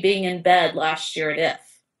through me being in bed last year at IF.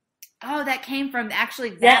 Oh, that came from actually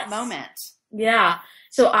that moment. Yeah.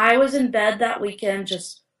 So I was in bed that weekend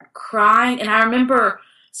just crying. And I remember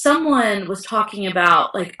someone was talking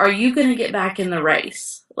about, like, are you going to get back in the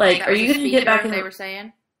race? Like, are you going to get back in the race? They were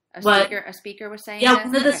saying? A speaker was saying Yeah,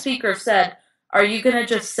 one of the speakers said, are you going to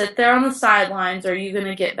just sit there on the sidelines, or are you going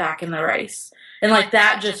to get back in the race? And, like,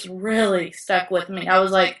 that just really stuck with me. I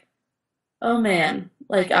was like, oh, man,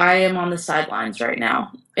 like, I am on the sidelines right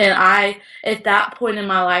now. And I, at that point in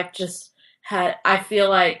my life, I feel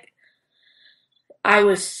like I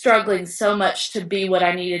was struggling so much to be what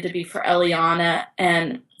I needed to be for Eliana,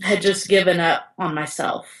 and had just given up on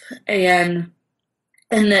myself. And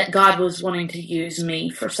that God was wanting to use me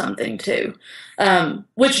for something too.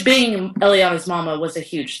 Which, being Eliana's mama, was a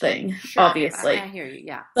huge thing, obviously. I hear you,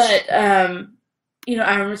 yeah. But, you know,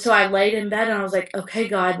 I remember, so I laid in bed and I was like, okay,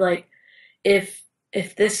 God, like,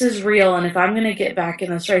 if this is real, and if I'm going to get back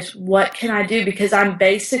in this race, what can I do? Because I'm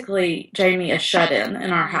basically, Jamie, a shut-in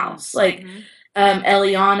in our house. Like,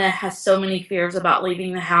 Eliana has so many fears about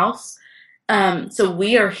leaving the house. So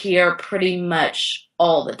we are here pretty much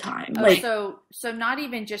all the time. Oh, like, so not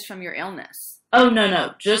even just from your illness. Oh,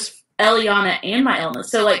 no. Just Eliana and my illness.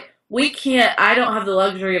 So, like, I don't have the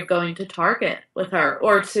luxury of going to Target with her,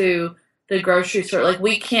 or to the grocery store. Like,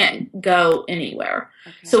 we can't go anywhere.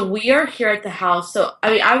 Okay. So we are here at the house. So, I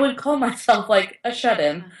mean, I would call myself, like, a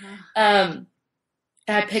shut-in.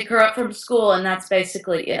 I pick her up from school, and that's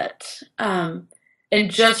basically it. And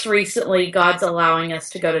just recently, God's allowing us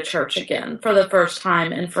to go to church again for the first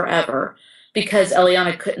time in forever, because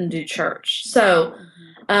Eliana couldn't do church. So,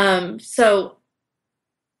 so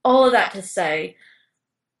all of that to say,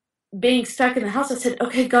 being stuck in the house, I said,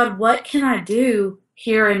 okay, God, what can I do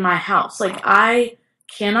here in my house? Like, I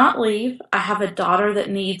cannot leave. I have a daughter that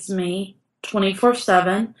needs me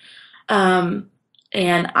 24/7.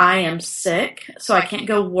 And I am sick, so I can't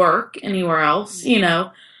go work anywhere else, you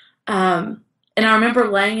know. And I remember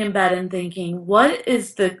laying in bed and thinking,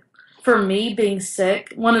 for me, being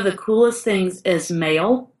sick, one of the coolest things is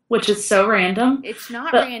mail, which is so random. It's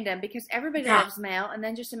not random, because everybody loves mail, and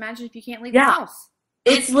then just imagine if you can't leave the house.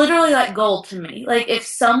 It's literally like gold to me. Like, if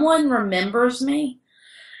someone remembers me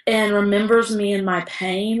and remembers me in my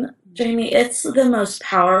pain, Jamie, it's the most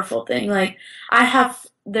powerful thing. Like,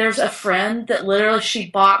 there's a friend that literally, she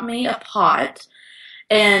bought me a pot,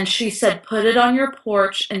 and she said, put it on your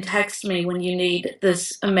porch and text me when you need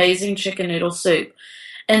this amazing chicken noodle soup.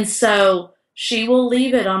 And so she will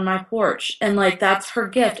leave it on my porch, and, like, that's her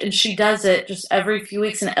gift. And she does it just every few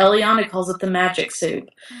weeks, and Eliana calls it the magic soup.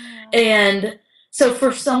 And so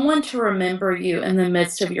for someone to remember you in the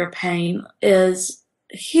midst of your pain is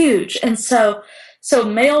huge. And so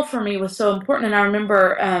mail for me was so important. And I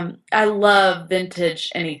remember, I love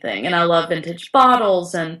vintage anything, and I love vintage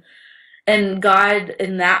bottles, and God,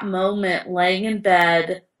 in that moment, laying in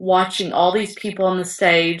bed, watching all these people on the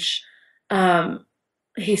stage,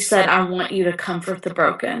 he said, I want you to comfort the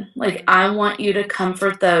broken. Like, I want you to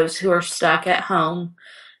comfort those who are stuck at home,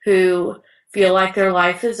 who feel like their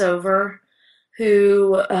life is over,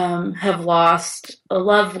 who have lost a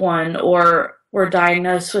loved one, or were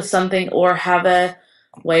diagnosed with something, or have a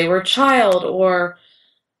wayward child, or,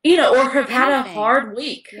 you know, or have had a hard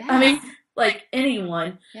week. Yeah. I mean, like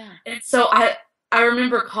anyone. Yeah. And so I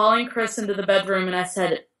remember calling Chris into the bedroom and I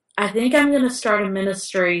said, I think I'm going to start a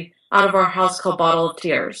ministry out of our house called Bottle of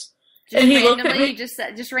Tears. Just and he randomly, looked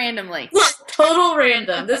at me. just randomly. Total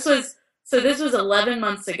random. This was 11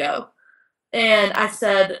 months ago. And I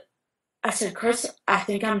said, Chris, I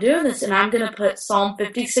think I'm doing this, and I'm going to put Psalm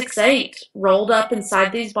 56:8 rolled up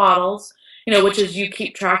inside these bottles, which is you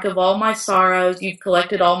keep track of all my sorrows, you've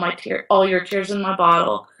collected all your tears in my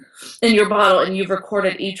bottle, and you've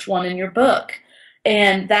recorded each one in your book.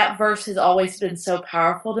 And that verse has always been so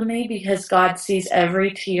powerful to me because God sees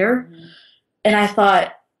every tear. Mm-hmm. And I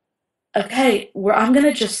thought, okay, I'm going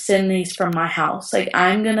to just send these from my house. Like,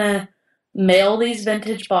 I'm going to mail these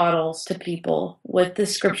vintage bottles to people with the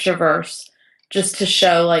scripture verse just to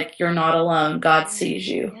show, like, you're not alone. God sees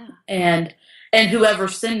you. Yeah. And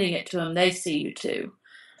whoever's sending it to them, they see you too.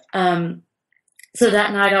 So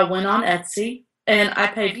that night I went on Etsy and I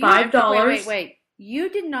paid $5. Wait.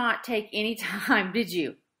 You did not take any time, did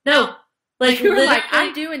you? No. Like, you were like,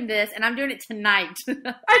 I'm doing this and I'm doing it tonight. I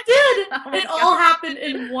did. Oh it all happened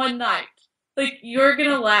in one night. Like, you're going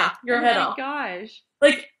to laugh your head off. Oh my gosh.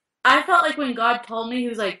 Like, I felt like when God told me, he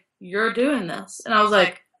was like, you're doing this. And I was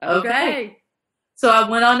like, okay. So I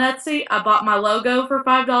went on Etsy. I bought my logo for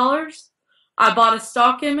 $5. I bought a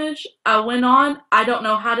stock image. I went on. I don't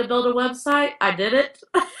know how to build a website. I did it.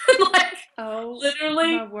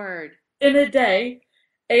 Literally. My word. In a day.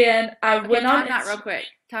 And I went on. Time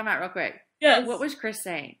out real quick. Yes. What was Chris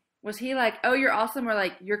saying? Was he like, oh, you're awesome, or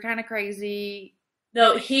like, you're kind of crazy?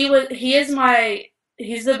 No, he's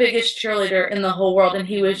the biggest cheerleader in the whole world, and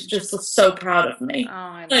he was just so proud of me. Oh,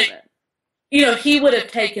 I love it. He would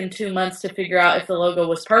have taken 2 months to figure out if the logo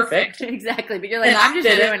was perfect. Exactly, but you're like, I'm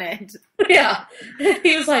just doing it. Yeah.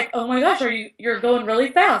 He was like, oh my gosh, you're going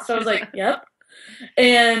really fast. I was like, yep.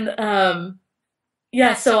 And,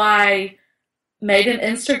 so I made an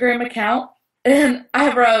Instagram account, and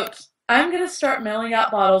I wrote, I'm going to start mailing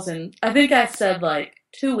out bottles in, I think I said, like,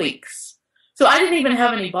 2 weeks. So I didn't even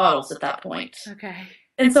have any bottles at that point. Okay.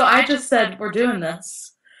 And so I just said, we're doing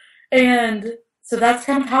this. And so that's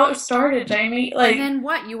kind of how it started, Jamie. Like, and then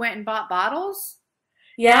what? You went and bought bottles?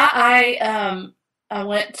 Yeah, I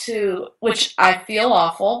went to, which I feel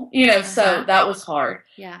awful, so that was hard.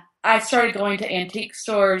 Yeah. I started going to antique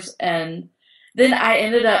stores, and then I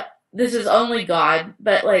ended up, this is only God,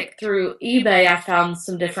 but like through eBay, I found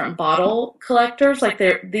some different bottle collectors. Like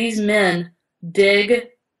these men dig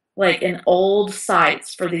like in old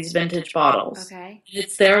sites for these vintage bottles. Okay.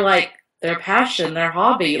 It's their passion, their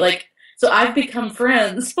hobby. Like, so I've become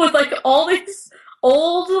friends with like all these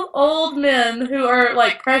old men who are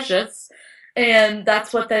like precious, and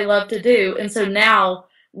that's what they love to do. And so now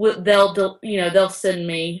they'll send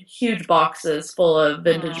me huge boxes full of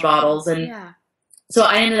vintage bottles. And so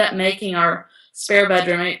I ended up making our spare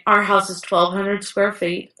bedroom. Our house is 1,200 square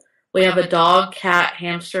feet. We have a dog, cat,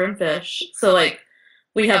 hamster, and fish. So like,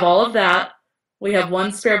 we have all of that. We have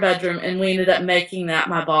one spare bedroom, and we ended up making that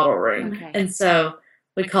my bottle room. Okay. And so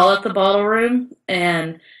we call it the bottle room,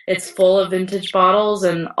 and it's full of vintage bottles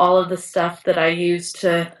and all of the stuff that I use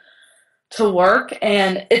to work.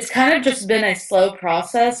 And it's kind of just been a slow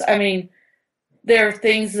process. I mean, there are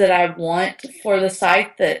things that I want for the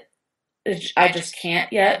site that I just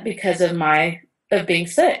can't yet because of being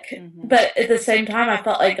sick. Mm-hmm. But at the same time, I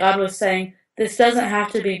felt like God was saying, this doesn't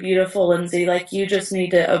have to be beautiful, Lindsey. Like, you just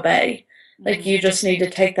need to obey. Like, you just need to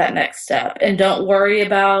take that next step. And don't worry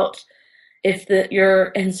about if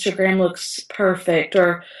your Instagram looks perfect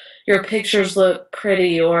or your pictures look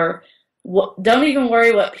pretty, or don't even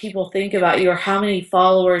worry what people think about you or how many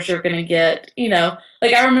followers you're going to get.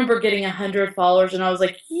 Like, I remember getting 100 followers, and I was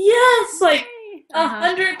like, yes, like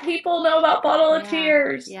 100 people know about Bottle of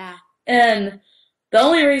Tears. Yeah. And the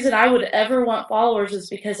only reason I would ever want followers is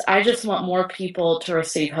because I just want more people to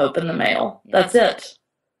receive hope in the mail. Yeah. That's it.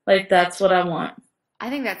 Like, that's what I want. I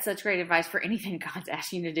think that's such great advice for anything God's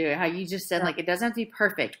asking you to do. How you just said, like, it doesn't have to be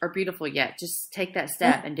perfect or beautiful yet. Just take that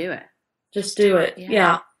step and do it. Just do it.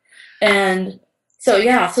 Yeah. And so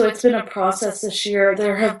it's been a process this year.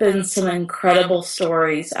 There have been some incredible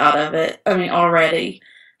stories out of it. I mean, already.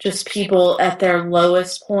 Just people at their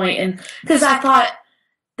lowest point. And because I thought,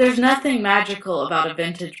 there's nothing magical about a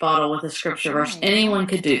vintage bottle with a scripture verse. Anyone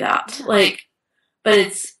could do that. Yeah. But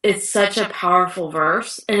it's such a powerful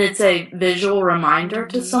verse, and it's a visual reminder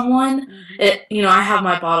to someone. Mm-hmm. I have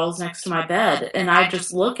my bottles next to my bed, and I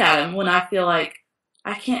just look at them when I feel like,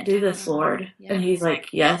 I can't do this, Lord. Yeah. And he's like,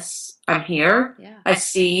 yes, I'm here. Yeah. I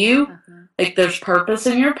see you. Like, there's purpose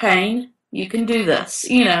in your pain. you can do this,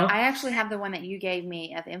 you know. I actually have the one that you gave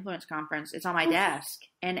me at the Influence Conference. It's on my desk.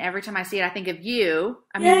 And every time I see it, I think of you.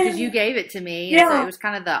 I mean, because you gave it to me. And so it was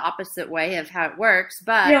kind of the opposite way of how it works.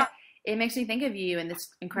 But it makes me think of you and this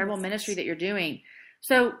incredible ministry that you're doing.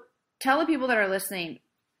 So tell the people that are listening,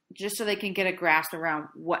 just so they can get a grasp around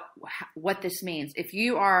what this means. If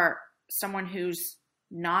you are someone who's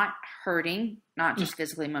not hurting, not just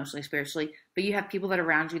physically, emotionally, spiritually, but you have people that are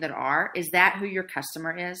around you that are, is that who your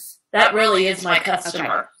customer is? That really is my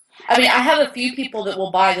customer. Okay. I mean, I have a few people that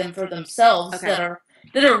will buy them for themselves that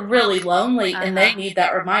are really lonely and they need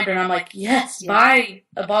that reminder. And I'm like, yes, buy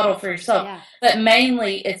a bottle for yourself. Yeah. But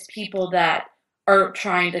mainly it's people that are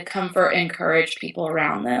trying to comfort, encourage people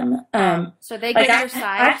around them. So they go to your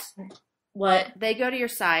site. What? They go to your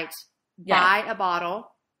site, buy a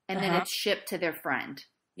bottle, and then it's shipped to their friend.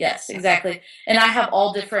 Yes, exactly. And I have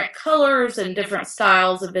all different colors and different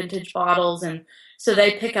styles of vintage bottles. And so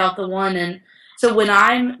they pick out the one. And so when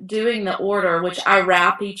I'm doing the order, which I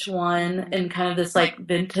wrap each one in kind of this like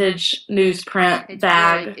vintage newsprint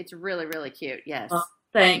bag. It's really, really cute. Yes. Well,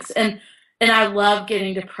 thanks. And I love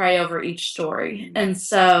getting to pray over each story. And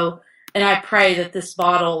so, and I pray that this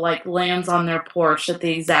bottle like lands on their porch at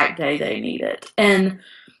the exact day they need it. And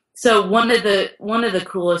so one of the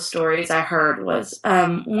coolest stories I heard was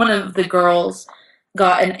one of the girls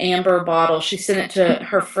got an amber bottle. She sent it to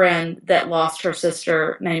her friend that lost her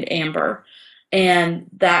sister named Amber.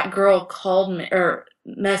 And that girl called me or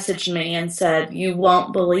messaged me and said, "You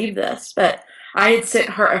won't believe this, but I had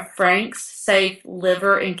sent her a Frank's Safe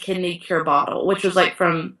liver and kidney cure bottle," which was like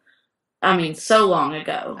from, I mean, so long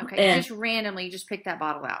ago. Okay, and just randomly, you just picked that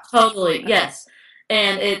bottle out. Totally, okay. Yes.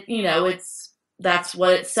 And it, you know, that's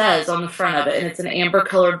what it says on the front of it, and it's an amber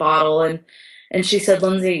colored bottle. And she said,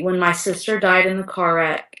 "Lindsey, when my sister died in the car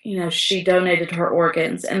wreck, you know, she donated her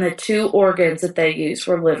organs, and the 2 organs that they used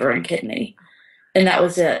were liver and kidney, and that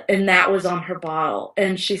was it. And that was on her bottle."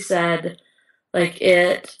 And she said, like,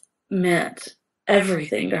 it meant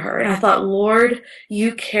everything to her. And I thought, Lord,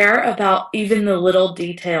 you care about even the little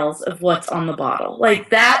details of what's on the bottle. Like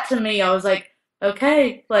that to me, I was like,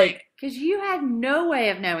 okay, like. Because you had no way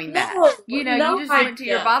of knowing that. You just went to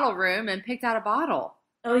your bottle room and picked out a bottle.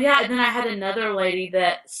 Oh, yeah. And then I had another lady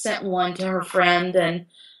that sent one to her friend. And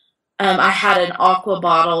I had an aqua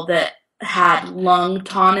bottle that had lung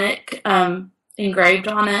tonic engraved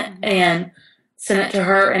on it and sent it to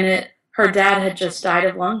her. And her dad had just died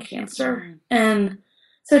of lung cancer. And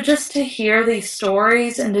so just to hear these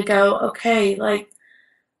stories and to go, okay, like,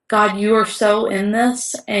 God, you are so in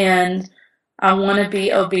this, and I want to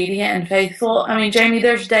be obedient and faithful. I mean, Jamie,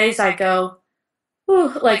 there's days I go,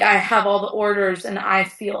 whew, like I have all the orders and I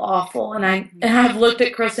feel awful. And I've looked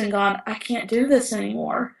at Chris and gone, I can't do this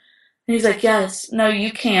anymore. And he's like, yes, no,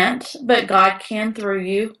 you can't, but God can through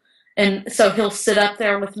you. And so he'll sit up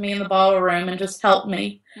there with me in the bottle room and just help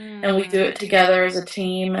me. And we do it together as a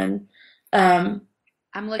team. And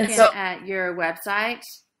I'm looking at your website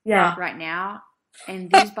right now,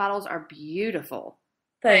 and these bottles are beautiful.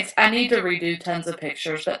 Thanks. I need to redo tons of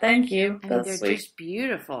pictures, but thank you. I mean, they're sweet. Just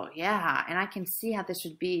beautiful. Yeah. And I can see how this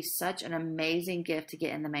would be such an amazing gift to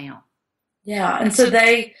get in the mail. Yeah. And so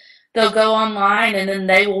they'll go online and then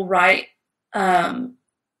they will write,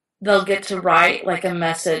 they'll get to write like a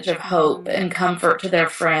message of hope and comfort to their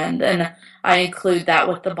friend. And I include that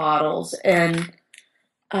with the bottles. And,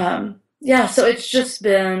 so it's just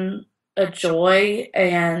been a joy,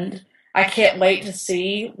 and I can't wait to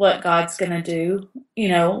see what God's going to do, you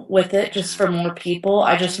know, with it, just for more people.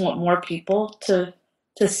 I just want more people to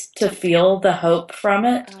feel the hope from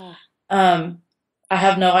it. I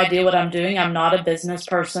have no idea what I'm doing. I'm not a business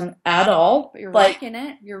person at all. But you're rocking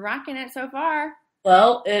it. You're rocking it so far.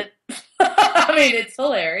 Well, I mean, it's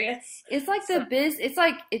hilarious. It's like it's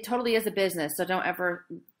like, it totally is a business. So don't ever.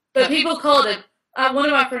 But people call it one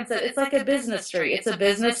of my friends said, it's like a business tree. It's a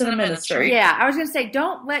business and a ministry. Yeah, I was going to say,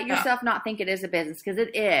 don't let yourself not think it is a business, because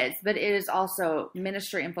it is, but it is also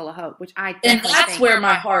ministry and full of hope, which I think. And that's where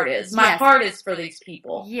my heart is. My heart is for these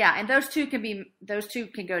people. Yeah, and those two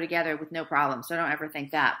can go together with no problem, so don't ever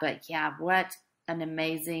think that. But yeah, what an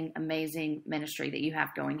amazing, amazing ministry that you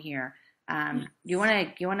have going here. You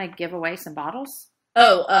want to give away some bottles?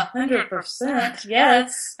 Oh, 100%.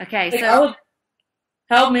 Yes. Okay, so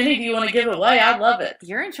how many do you want to give away? I love it.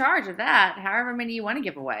 You're in charge of that. However many you want to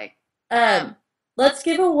give away. Let's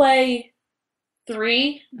give away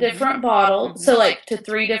 3 different bottles. So like to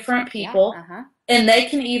 3 different people. Yeah, and they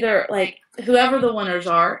can either, like, whoever the winners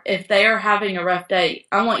are, if they are having a rough day,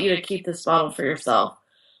 I want you to keep this bottle for yourself.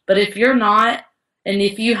 But if you're not, and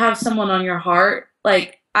if you have someone on your heart,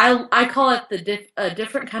 like, I call it a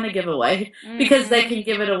different kind of giveaway because they can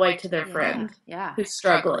give it away to their friend who's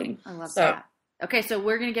struggling. I love that. Okay, so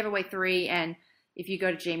we're going to give away 3, and if you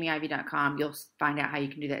go to jamieivey.com, you'll find out how you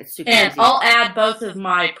can do that. It's super easy. I'll add both of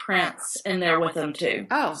my prints in there with them too.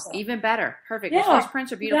 Oh, even better. Perfect. Yeah. Those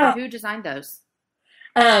prints are beautiful. Yeah. Who designed those?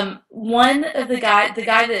 One of the guy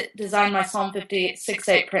that designed my Psalm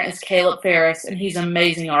 56:8 print is Caleb Ferris, and he's an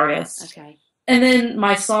amazing artist. Okay. And then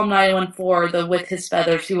my Psalm 91:4, the with his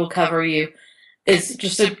feathers he will cover you, is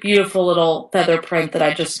just a beautiful little feather print that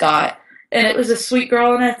I just got. And it was a sweet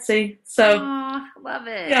girl on Etsy. So love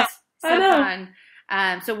it. Yeah. So I know.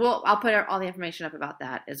 Fun. So I'll put all the information up about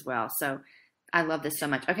that as well. So I love this so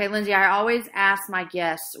much. Okay, Lindsey, I always ask my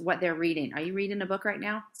guests what they're reading. Are you reading a book right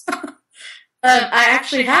now? I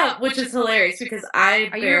actually have, which is hilarious because Are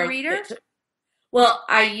you a reader? Well,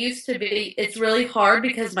 I used to be. It's really hard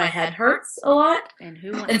because my head hurts a lot. And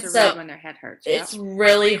who wants to read when their head hurts? It's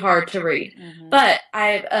really hard to read. Mm-hmm. But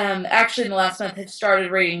I've actually in the last month have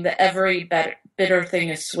started reading The Every Bitter Thing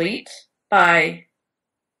is Sweet by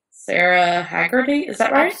Sarah Haggerty. Is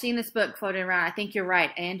that right? I've seen this book floating around. I think you're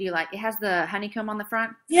right. And you it has the honeycomb on the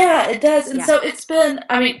front? Yeah, it does. And so it's been,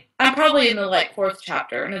 I'm probably in the 4th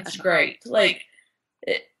chapter and it's great. And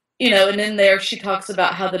in there she talks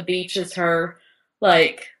about how the beach is her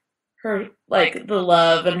the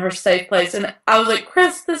love and her safe place. And I was like,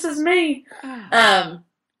 Chris, this is me. But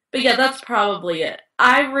yeah, that's probably it.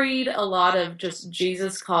 I read a lot of just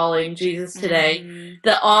Jesus Calling, Jesus Today. Mm-hmm.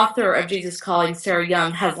 The author of Jesus Calling, Sarah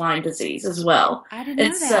Young, has Lyme disease as well. I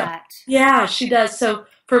didn't know that. Yeah, she does. So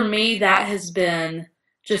for me, that has been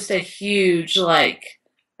just a huge, the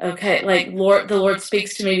Lord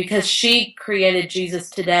speaks to me because she created Jesus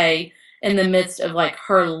Today in the midst of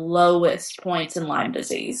her lowest points in Lyme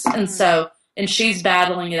disease. Mm-hmm. And she's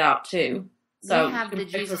battling it out too. So we have the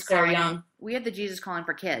Jesus Calling. We have the Jesus Calling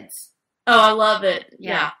for kids. Oh, I love it.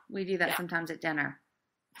 Yeah. We do that sometimes at dinner.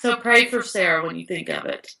 So pray for Sarah when you think of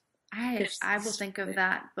it. I will think of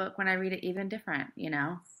that book when I read it even different,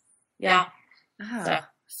 Yeah. Oh,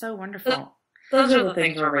 so wonderful. Those are the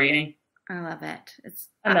things we're reading. I love it.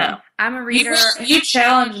 I know. I'm a reader. You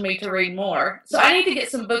challenged me to read more. So I need to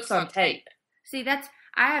get some books on tape. See,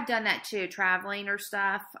 I have done that too, traveling or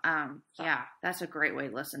stuff. That's a great way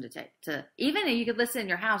to listen to tape. Even if you could listen in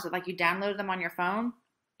your house, if you download them on your phone.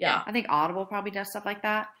 Yeah. I think Audible probably does stuff like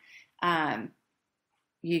that.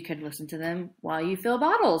 You could listen to them while you fill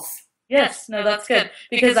bottles. Yes. No, that's good.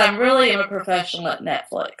 Because I really am a professional at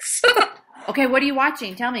Netflix. Okay, what are you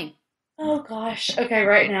watching? Tell me. Oh, gosh. Okay,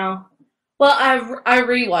 right now. Well, I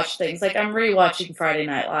rewatch things. I'm rewatching Friday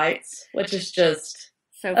Night Lights, which is just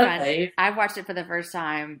so fun. I watched it for the first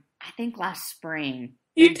time, I think last spring.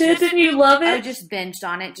 You did? Didn't you love it? I just binged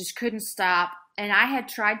on it, just couldn't stop. And I had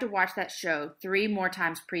tried to watch that show 3 more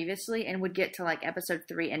times previously and would get to episode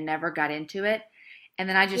 3 and never got into it. And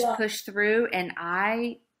then I just pushed through and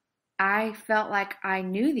I felt like I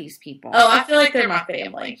knew these people. Oh, I feel like they're my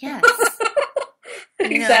family. Yes.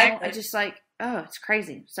 Exactly. I just it's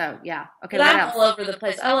crazy. So, yeah. Okay, but what I'm else? all over the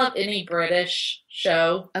place. I love any British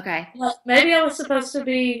show. Okay. Maybe I was supposed to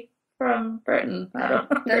be from Britain. I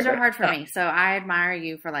don't know. Those are hard for me. So I admire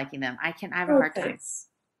you for liking them. I have a hard time.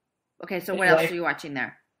 Okay, so what else are you watching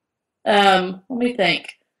there? Let me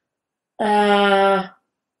think. What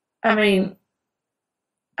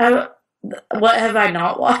have I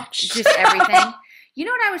not watched? Just everything. You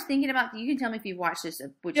know what I was thinking about? You can tell me if you've watched this,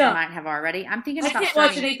 which you might have already. I'm thinking about I can't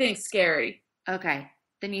watch anything scary. Okay.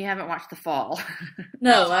 Then you haven't watched The Fall.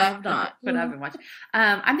 No, I have not. But I've been watching.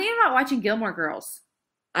 I'm thinking about watching Gilmore Girls.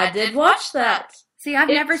 I did watch that. See, I've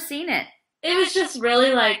never seen it. It was just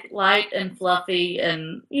really light and fluffy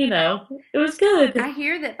and, it was good. I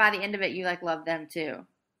hear that by the end of it, you love them too.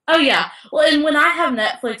 Oh, yeah. Well, and when I have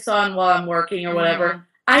Netflix on while I'm working or whatever,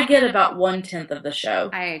 I get about 1/10 of the show.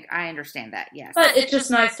 I understand that, yes. But it's just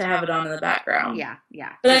nice to have it on in the background. Yeah.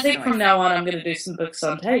 But I think from now on, I'm going to do some books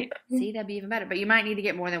on tape. See, that'd be even better. But you might need to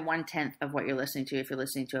get more than 1/10 of what you're listening to if you're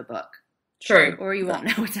listening to a book. True. Or you won't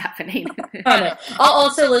know what's happening. I know. I'll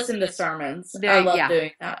also listen to sermons. I love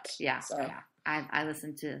doing that. Yeah. So. Yeah. I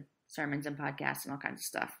listen to sermons and podcasts and all kinds of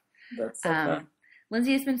stuff. That's so fun.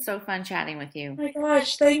 Lindsey, it's been so fun chatting with you. Oh my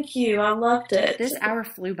gosh, thank you. I loved it. This hour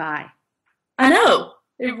flew by. I know.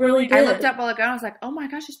 It really did. I looked up while ago and I was like, oh my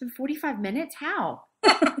gosh, it's been 45 minutes? How?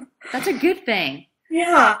 That's a good thing.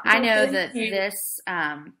 Yeah. I know that this,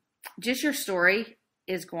 just your story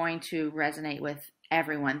is going to resonate with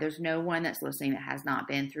everyone. There's no one that's listening that has not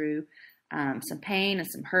been through some pain and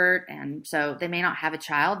some hurt. And so they may not have a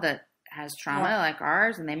child that has trauma like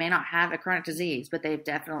ours, and they may not have a chronic disease, but they've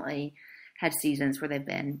definitely had seasons where they've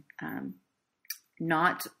been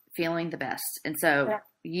not feeling the best. And so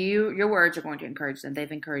your words are going to encourage them.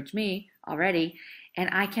 They've encouraged me already. And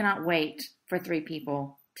I cannot wait for 3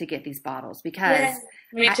 people to get these bottles because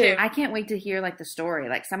me too. I can't wait to hear like the story.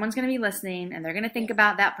 Like someone's going to be listening and they're going to think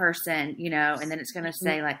about that person, you know, and then it's going to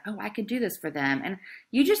say like, oh, I could do this for them. And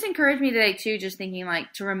you just encouraged me today too, just thinking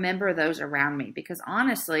like to remember those around me, because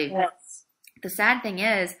honestly, the sad thing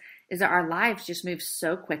is that our lives just move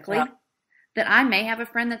so quickly that I may have a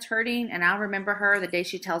friend that's hurting and I'll remember her the day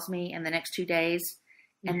she tells me in the next 2 days.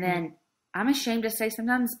 And then I'm ashamed to say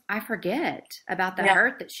sometimes I forget about the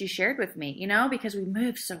hurt that she shared with me, you know, because we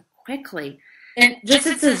move so quickly. And just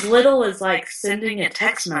it's as little as like sending a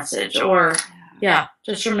text message or,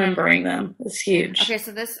 just remembering them is huge. Okay,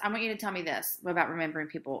 so I want you to tell me this about remembering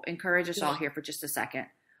people. Encourage us all here for just a second.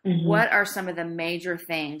 What are some of the major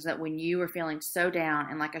things that when you were feeling so down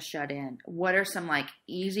and like a shut-in, what are some like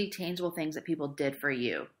easy, tangible things that people did for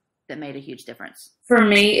you that made a huge difference? For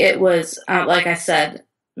me, it was, like I said,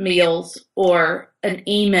 meals or an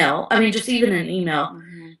email. I mean, just even an email.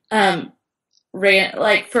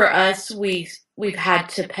 Like for us, we've had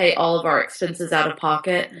to pay all of our expenses out of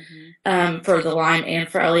pocket for the Lyme and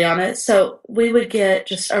for Eliana. So we would get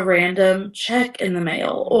just a random check in the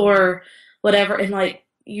mail or whatever. And like,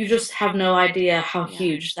 you just have no idea how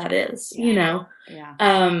huge that is, you know?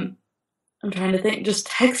 I'm trying to think, just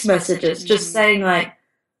text messages, just saying like,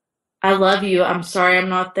 I love you. I'm sorry I'm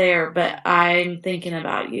not there, but I'm thinking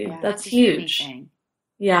about you. That's huge. Anything.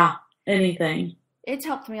 Yeah, anything. It's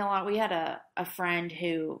helped me a lot. We had a friend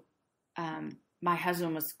who, my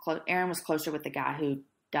husband was Aaron was closer with the guy who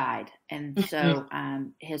died. And so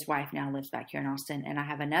his wife now lives back here in Austin. And I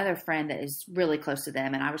have another friend that is really close to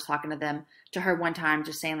them. And I was talking to her one time,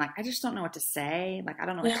 just saying like, I just don't know what to say. Like, I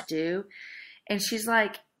don't know what to do. And she's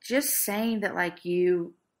like, just saying that like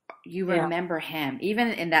you remember him, even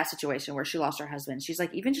in that situation where she lost her husband. She's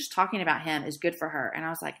like, even just talking about him is good for her. And I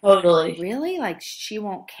was like, totally. Really? Like she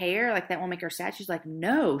won't care? Like that won't make her sad? She's like,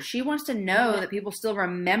 no, she wants to know that people still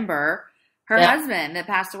remember her husband that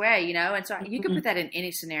passed away, you know? And so you could put that in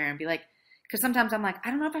any scenario and be like, because sometimes I'm like, I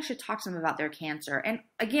don't know if I should talk to them about their cancer. And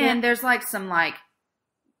again, there's like some like,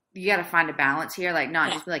 you got to find a balance here, like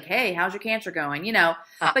not just be like, hey, how's your cancer going, you know,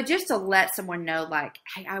 but just to let someone know like,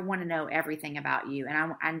 hey, I want to know everything about you.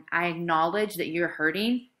 And I acknowledge that you're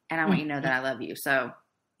hurting and I want you to know that I love you. So.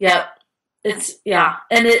 It's,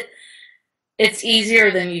 and it's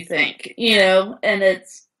easier than you think, you know, and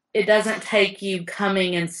it doesn't take you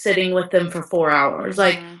coming and sitting with them for 4 hours.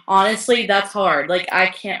 Like, honestly, that's hard. Like, I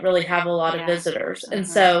can't really have a lot of visitors. And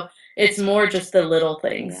so it's more just the little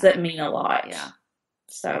things that mean a lot.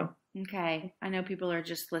 So. Okay. I know people are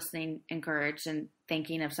just listening, encouraged, and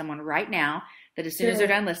thinking of someone right now that as soon as they're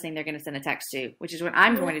done listening, they're going to send a text to, which is what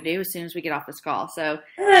I'm going to do as soon as we get off this call. So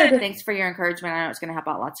thanks for your encouragement. I know it's going to help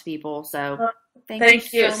out lots of people. So thank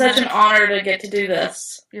you. It's such an honor to get to do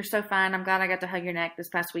this. You're so fun. I'm glad I got to hug your neck this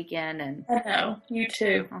past weekend. And I know. You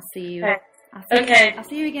too. I'll see you. Okay. I'll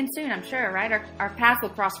see you again soon, I'm sure, right? Our paths will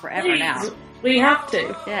cross forever now. We have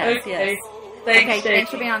to. Yes, yes. Thanks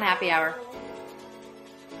for being on the Happy Hour.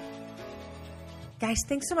 Guys,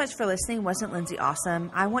 thanks so much for listening. Wasn't Lindsey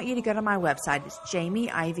awesome? I want you to go to my website. It's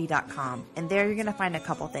jamieivey.com. And there you're going to find a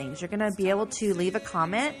couple things. You're going to be able to leave a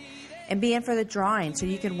comment and be in for the drawing so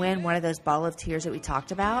you can win one of those ball of tears that we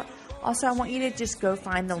talked about. Also, I want you to just go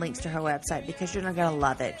find the links to her website because you're going to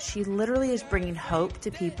love it. She literally is bringing hope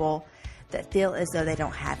to people that feel as though they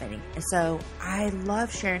don't have any. And so I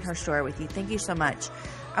love sharing her story with you. Thank you so much.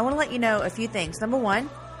 I want to let you know a few things. Number one,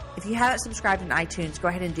 if you haven't subscribed in iTunes, go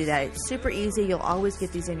ahead and do that. It's super easy. You'll always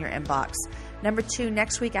get these in your inbox. Number two,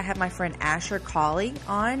 next week I have my friend Asher Cawley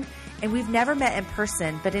on, and we've never met in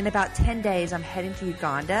person, but in about 10 days I'm heading to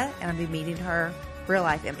Uganda, and I'll be meeting her real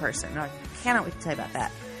life in person. I cannot wait to tell you about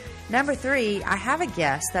that. Number three, I have a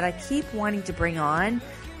guest that I keep wanting to bring on,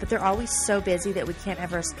 but they're always so busy that we can't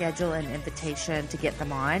ever schedule an invitation to get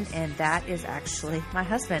them on, and that is actually my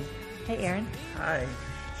husband. Hey, Aaron. Hi.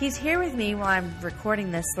 He's here with me while I'm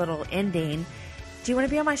recording this little ending. Do you want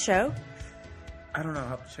to be on my show? I don't know. I'll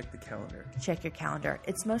have to check the calendar. Check your calendar.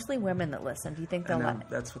 It's mostly women that listen. Do you think they'll let?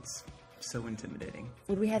 That's what's so intimidating.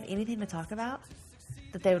 Would we have anything to talk about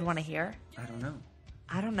that they would want to hear? I don't know.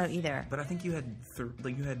 I don't know either. But I think you had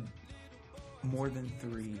you had more than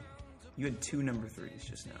three. You had two number threes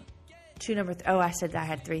just now. Oh, I said I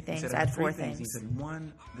had three things. I had four things. You said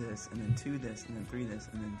one this, and then two this, and then three this,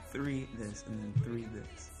 and then three this, and then three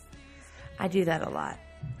this. I do that a lot.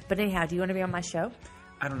 But anyhow, do you want to be on my show?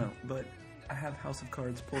 I don't know, but I have House of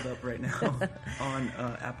Cards pulled up right now on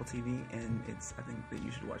Apple TV, and I think that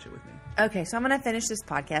you should watch it with me. Okay, so I'm going to finish this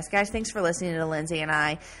podcast. Guys, thanks for listening to Lindsey and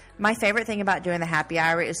I. My favorite thing about doing the happy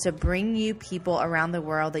hour is to bring you people around the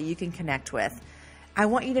world that you can connect with. I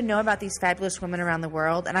want you to know about these fabulous women around the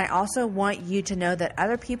world, and I also want you to know that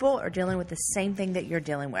other people are dealing with the same thing that you're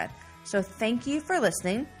dealing with. So thank you for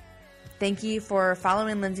listening. Thank you for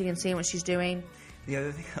following Lindsey and seeing what she's doing. The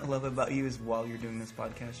other thing I love about you is while you're doing this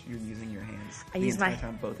podcast, you're using your hands.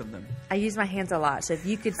 Both of them. I use my hands a lot. So if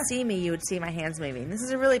you could see me, you would see my hands moving. This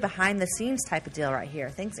is a really behind-the-scenes type of deal right here.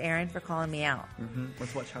 Thanks, Aaron, for calling me out. Mm-hmm.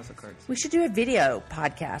 Let's watch House of Cards. We should do a video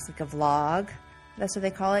podcast, like a vlog. That's what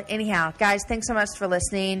they call it. Anyhow, guys, thanks so much for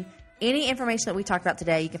listening. Any information that we talked about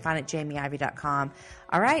today, you can find at jamieivey.com.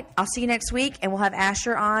 All right, I'll see you next week, and we'll have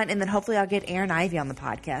Asher on, and then hopefully I'll get Aaron Ivey on the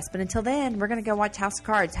podcast. But until then, we're going to go watch House of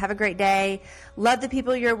Cards. Have a great day. Love the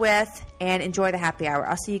people you're with, and enjoy the happy hour.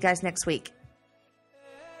 I'll see you guys next week.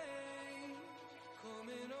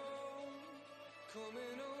 Coming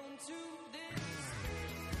on to this.